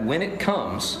that when it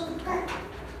comes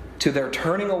to their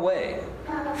turning away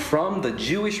from the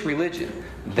Jewish religion,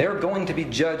 they're going to be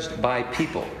judged by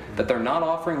people. That they're not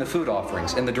offering the food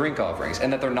offerings and the drink offerings,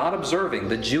 and that they're not observing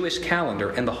the Jewish calendar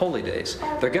and the holy days.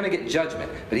 They're going to get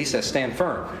judgment. But he says, stand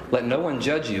firm. Let no one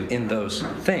judge you in those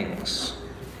things.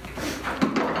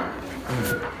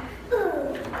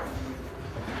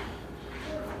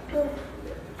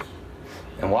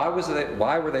 And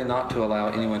why were they not to allow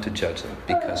anyone to judge them?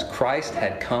 Because Christ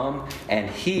had come and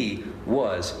he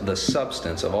was the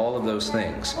substance of all of those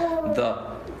things. The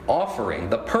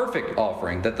offering, the perfect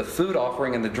offering that the food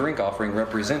offering and the drink offering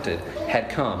represented,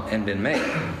 had come and been made.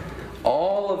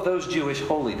 All of those Jewish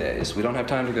holy days, we don't have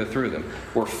time to go through them,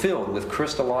 were filled with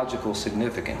Christological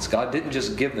significance. God didn't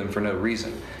just give them for no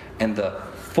reason. And the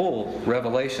full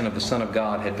revelation of the Son of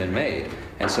God had been made.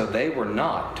 And so they were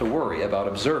not to worry about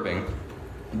observing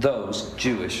those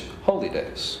Jewish holy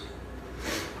days.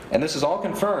 And this is all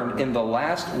confirmed in the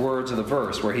last words of the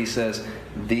verse where he says,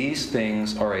 these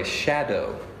things are a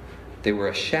shadow. They were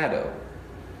a shadow.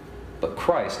 But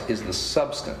Christ is the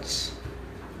substance.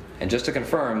 And just to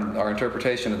confirm our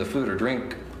interpretation of the food or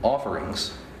drink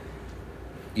offerings,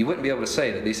 you wouldn't be able to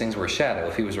say that these things were a shadow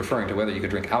if he was referring to whether you could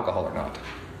drink alcohol or not.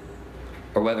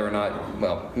 Or whether or not,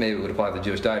 well, maybe it would apply to the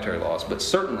Jewish dietary laws, but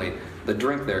certainly the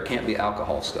drink there can't be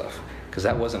alcohol stuff, because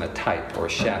that wasn't a type or a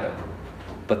shadow.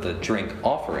 But the drink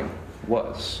offering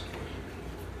was.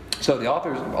 So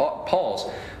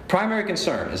Paul's primary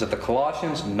concern is that the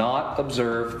Colossians not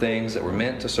observe things that were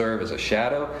meant to serve as a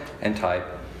shadow and type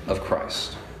of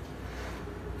Christ.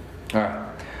 All right.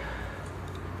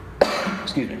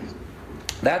 Excuse me.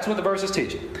 That's what the verse is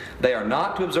teaching. They are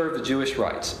not to observe the Jewish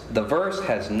rites. The verse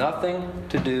has nothing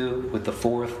to do with the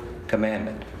fourth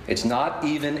commandment. It's not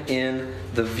even in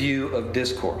the view of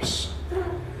discourse.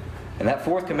 And that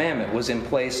fourth commandment was in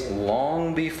place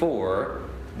long before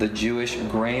the Jewish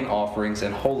grain offerings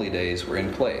and holy days were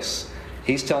in place.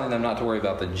 He's telling them not to worry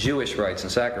about the Jewish rites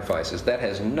and sacrifices. That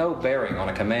has no bearing on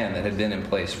a command that had been in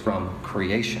place from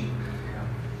creation.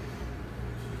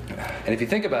 And if you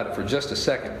think about it for just a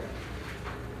second,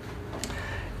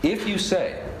 if you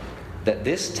say that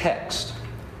this text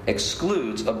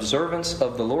excludes observance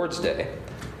of the Lord's Day,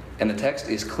 and the text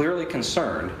is clearly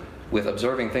concerned with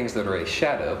observing things that are a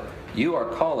shadow, you are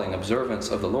calling observance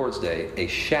of the Lord's Day a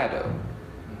shadow,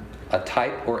 a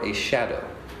type or a shadow.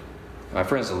 My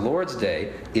friends, the Lord's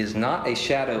Day is not a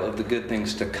shadow of the good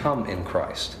things to come in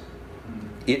Christ.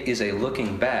 It is a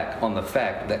looking back on the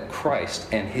fact that Christ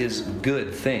and His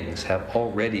good things have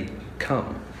already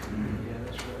come.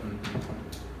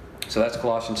 So that's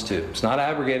Colossians 2. It's not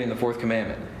abrogating the fourth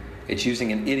commandment. It's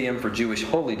using an idiom for Jewish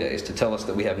holy days to tell us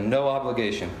that we have no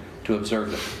obligation to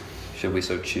observe them, should we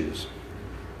so choose.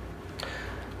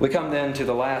 We come then to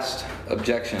the last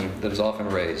objection that is often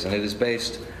raised, and it is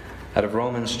based out of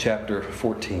Romans chapter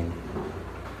 14.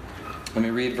 Let me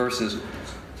read verses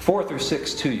 4 through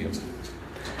 6 to you.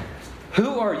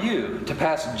 Who are you to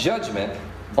pass judgment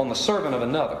on the servant of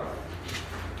another?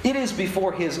 It is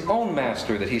before his own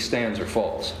master that he stands or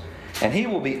falls, and he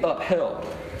will be upheld,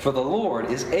 for the Lord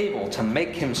is able to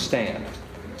make him stand.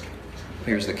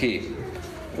 Here's the key.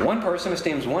 One person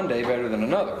esteems one day better than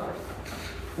another,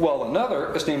 while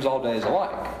another esteems all days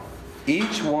alike.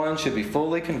 Each one should be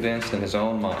fully convinced in his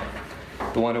own mind.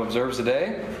 The one who observes the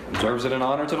day, observes it in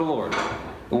honor to the Lord.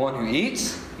 The one who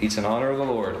eats, eats in honor of the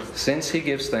Lord, since he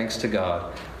gives thanks to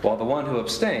God, while the one who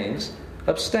abstains,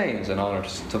 abstains in honor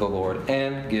to the Lord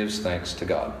and gives thanks to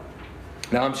God.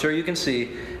 Now I'm sure you can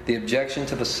see the objection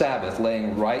to the Sabbath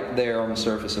laying right there on the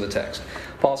surface of the text.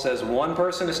 Paul says one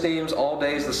person esteems all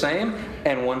days the same,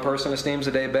 and one person esteems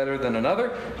a day better than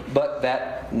another, but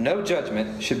that no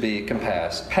judgment should be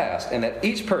passed, and that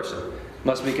each person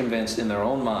must be convinced in their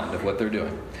own mind of what they're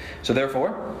doing. So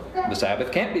therefore, the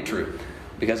Sabbath can't be true.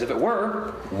 Because if it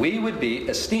were, we would be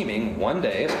esteeming one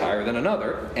day as higher than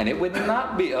another, and it would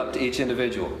not be up to each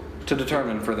individual to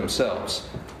determine for themselves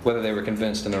whether they were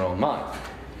convinced in their own mind.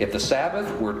 If the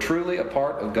Sabbath were truly a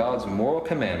part of God's moral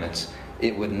commandments,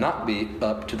 it would not be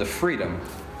up to the freedom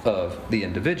of the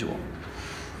individual.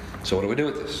 So what do we do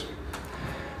with this?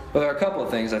 Well, there are a couple of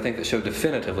things I think that show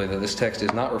definitively that this text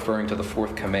is not referring to the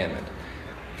fourth commandment.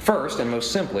 First, and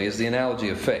most simply, is the analogy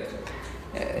of faith.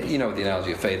 You know what the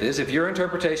analogy of faith is. If your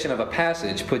interpretation of a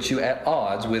passage puts you at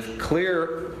odds with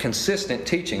clear, consistent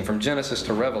teaching from Genesis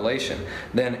to Revelation,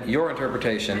 then your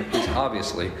interpretation is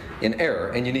obviously in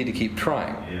error, and you need to keep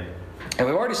trying. Yeah. And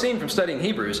we've already seen from studying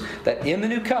Hebrews that in the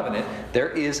New Covenant, there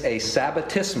is a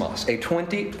Sabbatismos, a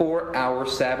 24-hour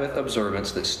Sabbath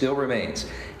observance that still remains.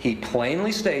 He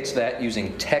plainly states that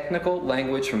using technical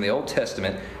language from the Old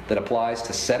Testament that applies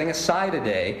to setting aside a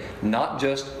day, not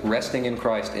just resting in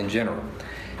Christ in general.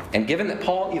 And given that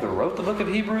Paul either wrote the book of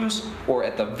Hebrews, or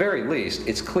at the very least,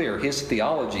 it's clear his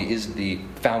theology is the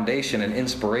foundation and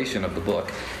inspiration of the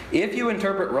book, if you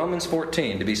interpret Romans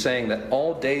 14 to be saying that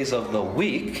all days of the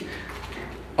week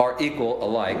are equal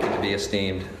alike and to be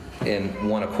esteemed in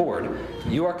one accord,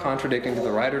 you are contradicting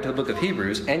the writer to the book of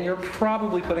Hebrews, and you're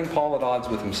probably putting Paul at odds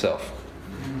with himself.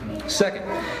 Second,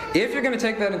 if you're going to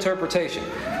take that interpretation,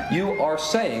 you are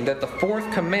saying that the fourth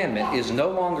commandment is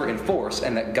no longer in force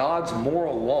and that God's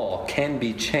moral law can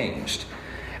be changed.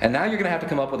 And now you're going to have to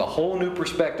come up with a whole new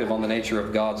perspective on the nature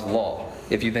of God's law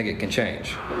if you think it can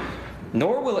change.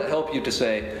 Nor will it help you to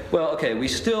say, well, okay, we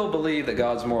still believe that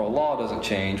God's moral law doesn't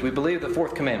change. We believe the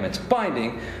fourth commandment's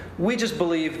binding. We just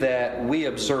believe that we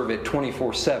observe it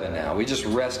 24/7 now. We just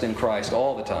rest in Christ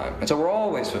all the time. And so we're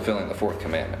always fulfilling the fourth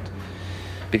commandment.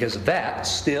 Because that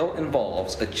still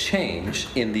involves a change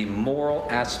in the moral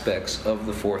aspects of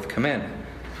the fourth commandment.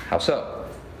 How so?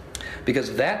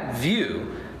 Because that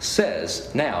view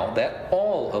says now that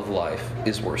all of life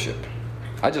is worship.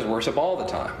 I just worship all the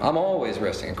time. I'm always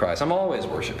resting in Christ. I'm always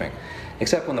worshiping.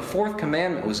 Except when the fourth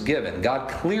commandment was given, God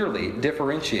clearly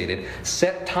differentiated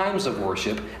set times of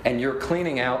worship and you're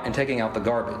cleaning out and taking out the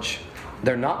garbage.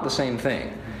 They're not the same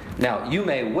thing. Now, you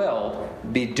may well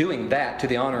be doing that to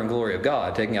the honor and glory of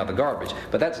God, taking out the garbage,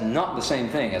 but that's not the same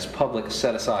thing as public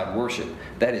set-aside worship.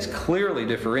 That is clearly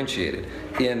differentiated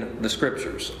in the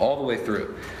Scriptures, all the way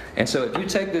through. And so if you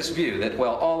take this view that,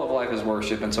 well, all of life is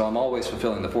worship, and so I'm always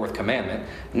fulfilling the fourth commandment,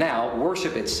 now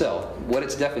worship itself, what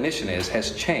its definition is,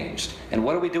 has changed. And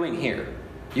what are we doing here?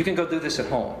 You can go do this at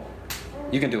home.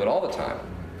 You can do it all the time.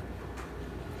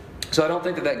 So I don't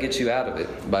think that gets you out of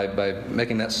it by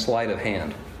making that sleight of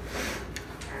hand.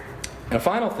 And a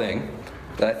final thing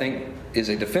that I think is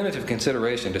a definitive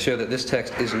consideration to show that this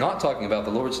text is not talking about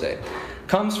the Lord's Day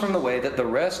comes from the way that the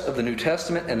rest of the New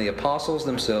Testament and the apostles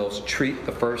themselves treat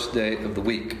the first day of the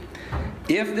week.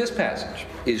 If this passage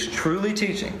is truly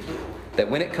teaching that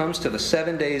when it comes to the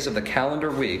 7 days of the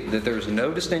calendar week that there's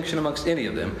no distinction amongst any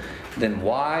of them, then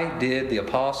why did the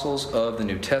apostles of the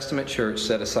New Testament church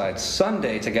set aside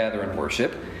Sunday to gather and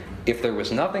worship if there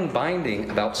was nothing binding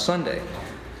about Sunday?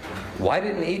 Why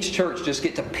didn't each church just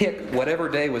get to pick whatever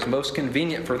day was most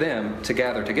convenient for them to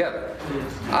gather together?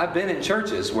 I've been in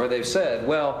churches where they've said,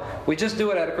 well, we just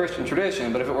do it out of Christian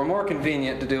tradition, but if it were more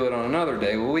convenient to do it on another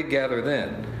day, well, we'd gather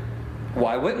then.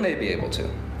 Why wouldn't they be able to?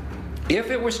 If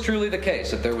it was truly the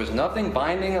case that there was nothing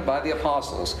binding by the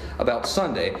apostles about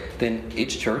Sunday, then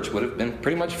each church would have been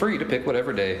pretty much free to pick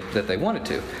whatever day that they wanted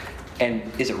to. And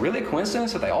is it really a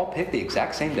coincidence that they all picked the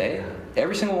exact same day?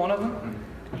 Every single one of them?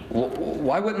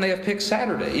 Why wouldn't they have picked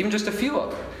Saturday? Even just a few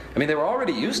of them. I mean, they were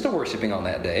already used to worshiping on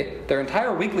that day. Their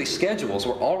entire weekly schedules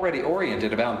were already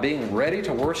oriented about being ready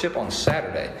to worship on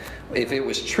Saturday. If it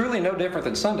was truly no different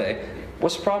than Sunday,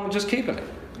 what's the problem with just keeping it?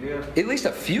 Yeah. At least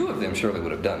a few of them surely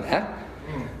would have done that.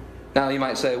 Now you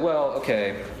might say, well,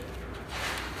 okay,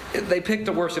 they picked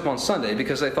to worship on Sunday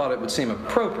because they thought it would seem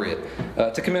appropriate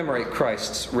to commemorate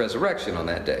Christ's resurrection on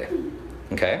that day.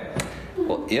 Okay?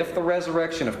 Well, if the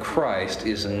resurrection of Christ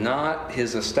is not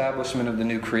his establishment of the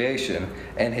new creation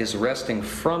and his resting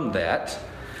from that,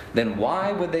 then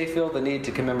why would they feel the need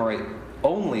to commemorate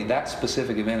only that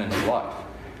specific event in his life?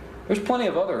 There's plenty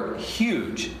of other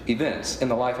huge events in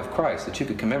the life of Christ that you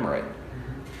could commemorate.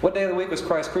 What day of the week was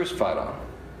Christ crucified on?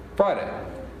 Friday.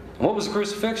 And what was the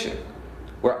crucifixion?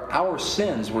 Where our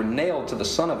sins were nailed to the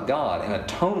Son of God and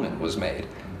atonement was made.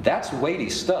 That's weighty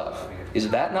stuff. Is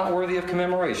that not worthy of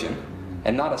commemoration?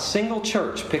 And not a single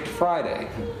church picked Friday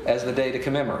as the day to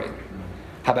commemorate.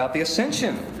 How about the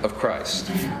ascension of Christ?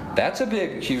 That's a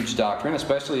big, huge doctrine,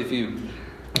 especially if you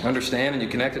understand and you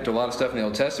connect it to a lot of stuff in the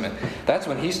Old Testament, that's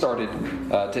when he started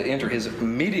to enter his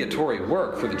mediatory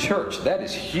work for the church. That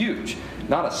is huge.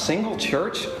 Not a single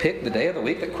church picked the day of the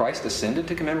week that Christ ascended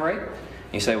to commemorate.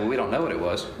 And you say, well, we don't know what it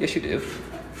was. Yes, you do.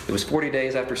 It was 40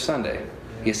 days after Sunday.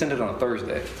 He ascended on a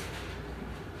Thursday.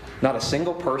 Not a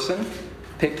single person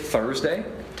picked Thursday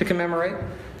to commemorate.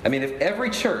 I mean, if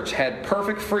every church had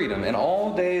perfect freedom and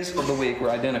all days of the week were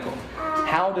identical,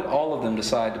 how did all of them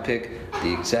decide to pick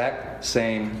the exact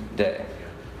same day?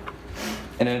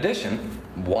 And in addition,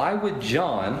 why would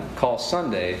John call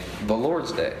Sunday the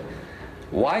Lord's Day?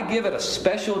 Why give it a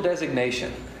special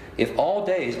designation if all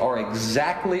days are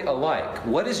exactly alike?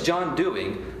 What is John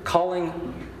doing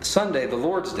calling Sunday the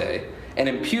Lord's Day and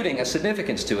imputing a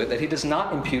significance to it that he does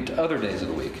not impute to other days of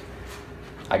the week?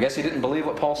 I guess he didn't believe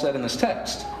what Paul said in this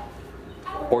text.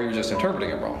 Or you're just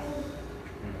interpreting it wrong.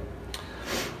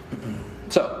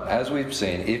 So, as we've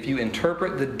seen, if you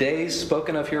interpret the days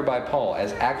spoken of here by Paul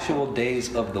as actual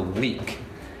days of the week,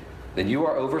 then you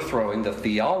are overthrowing the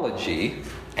theology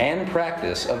and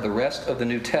practice of the rest of the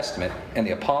New Testament and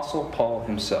the Apostle Paul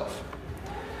himself.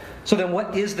 So then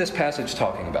what is this passage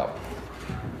talking about?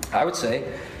 I would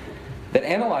say that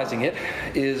analyzing it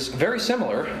is very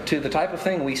similar to the type of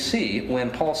thing we see when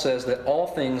Paul says that all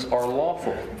things are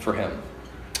lawful for him.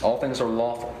 All things are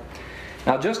lawful.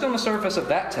 Now, just on the surface of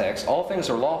that text, all things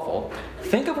are lawful,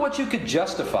 think of what you could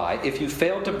justify if you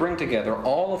failed to bring together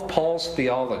all of Paul's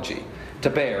theology to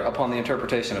bear upon the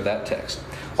interpretation of that text.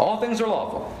 All things are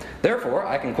lawful. Therefore,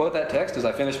 I can quote that text as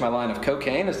I finish my line of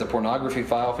cocaine, as the pornography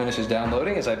file finishes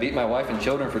downloading, as I beat my wife and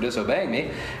children for disobeying me,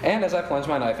 and as I plunge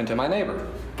my knife into my neighbor.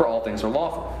 For all things are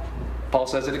lawful. Paul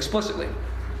says it explicitly.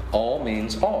 All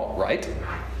means all, right?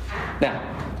 Now,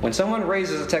 when someone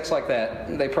raises a text like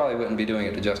that, they probably wouldn't be doing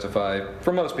it to justify,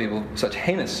 for most people, such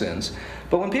heinous sins.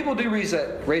 But when people do raise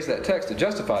that text to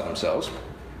justify themselves,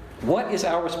 what is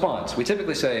our response? We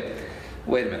typically say,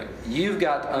 wait a minute, you've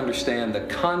got to understand the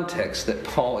context that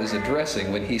Paul is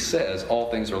addressing when he says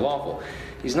all things are lawful.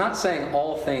 He's not saying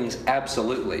all things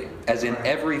absolutely, as in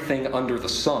everything under the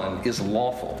sun is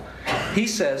lawful. He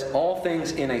says all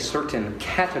things in a certain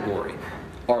category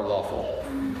are lawful.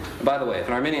 By the way, if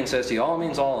an Arminian says to you, all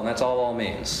means all, and that's all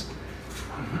means,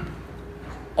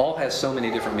 all has so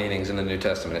many different meanings in the New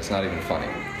Testament, it's not even funny.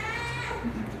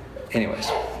 Anyways,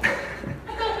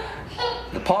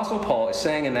 the Apostle Paul is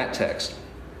saying in that text,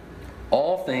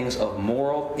 all things of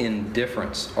moral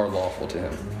indifference are lawful to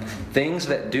him. Things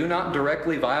that do not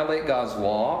directly violate God's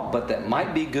law, but that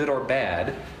might be good or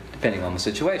bad, depending on the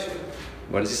situation.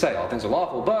 What does he say? All things are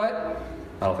lawful, but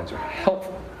not all things are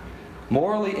helpful.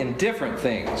 Morally indifferent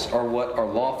things are what are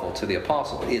lawful to the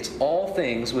apostle. It's all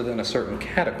things within a certain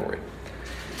category.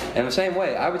 In the same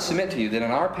way, I would submit to you that in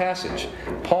our passage,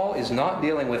 Paul is not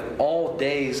dealing with all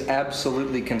days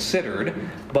absolutely considered,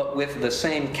 but with the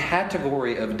same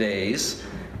category of days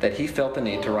that he felt the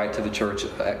need to write to the church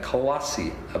at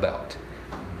Colossae about.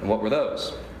 And what were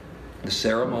those? The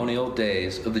ceremonial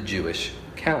days of the Jewish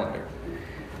calendar.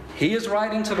 He is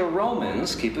writing to the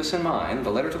Romans, keep this in mind, the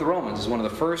letter to the Romans is one of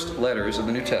the first letters of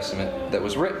the New Testament that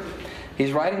was written.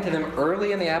 He's writing to them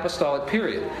early in the apostolic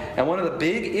period. And one of the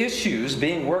big issues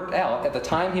being worked out at the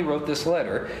time he wrote this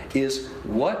letter is,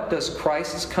 what does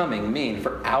Christ's coming mean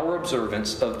for our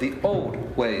observance of the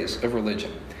old ways of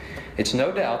religion? It's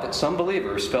no doubt that some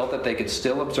believers felt that they could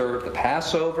still observe the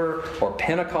Passover or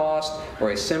Pentecost or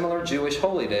a similar Jewish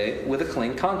holy day with a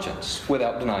clean conscience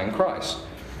without denying Christ.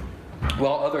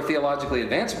 While other theologically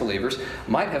advanced believers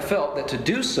might have felt that to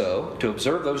do so, to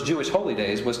observe those Jewish holy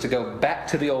days, was to go back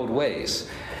to the old ways,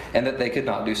 and that they could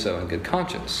not do so in good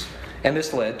conscience. And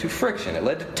this led to friction. It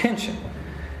led to tension.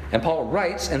 And Paul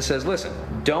writes and says, listen,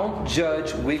 don't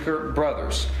judge weaker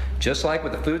brothers, just like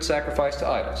with the food sacrificed to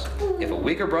idols. If a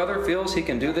weaker brother feels he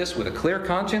can do this with a clear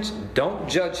conscience, don't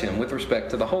judge him with respect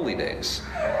to the holy days.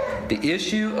 The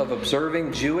issue of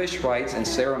observing Jewish rites and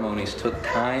ceremonies took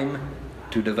time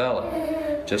to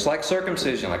develop. Just like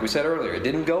circumcision, like we said earlier, it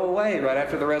didn't go away right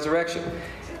after the resurrection.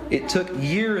 It took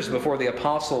years before the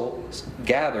apostles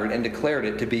gathered and declared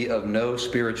it to be of no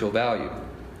spiritual value.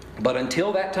 But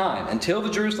until that time, until the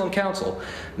Jerusalem Council,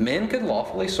 men could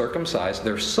lawfully circumcise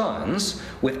their sons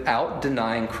without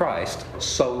denying Christ,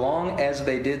 so long as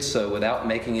they did so without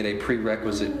making it a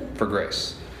prerequisite for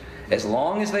grace. As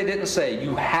long as they didn't say,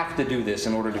 you have to do this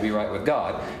in order to be right with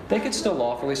God, they could still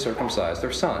lawfully circumcise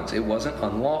their sons. It wasn't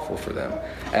unlawful for them,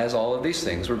 as all of these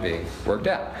things were being worked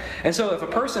out. And so if a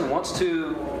person wants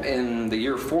to, in the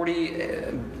year 40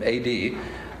 AD,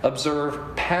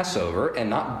 observe Passover and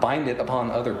not bind it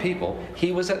upon other people,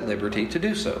 he was at liberty to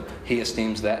do so. He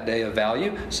esteems that day of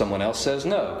value. Someone else says,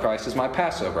 no, Christ is my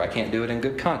Passover. I can't do it in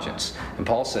good conscience. And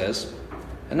Paul says,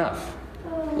 enough.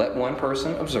 Let one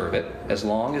person observe it as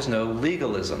long as no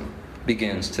legalism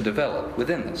begins to develop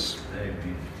within this.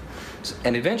 Amen.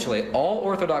 And eventually, all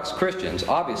Orthodox Christians,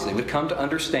 obviously, would come to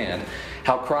understand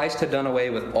how Christ had done away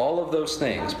with all of those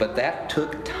things, but that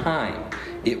took time.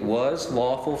 It was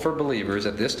lawful for believers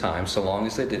at this time, so long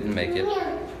as they didn't make it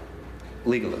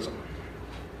legalism.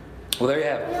 Well, there you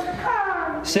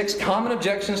have it. 6 common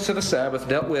objections to the Sabbath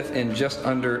dealt with in just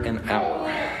under an hour.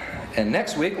 And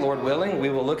next week, Lord willing, we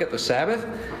will look at the Sabbath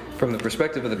from the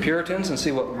perspective of the Puritans and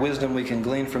see what wisdom we can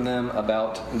glean from them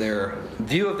about their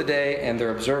view of the day and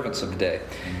their observance of the day.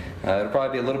 It'll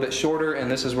probably be a little bit shorter, and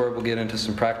this is where we'll get into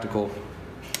some practical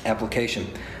application.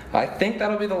 I think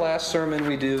that'll be the last sermon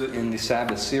we do in the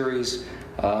Sabbath series.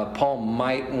 Paul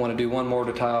might want to do one more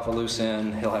to tie off a loose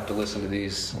end. He'll have to listen to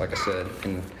these, like I said,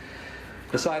 and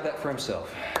decide that for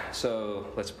himself. So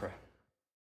let's pray.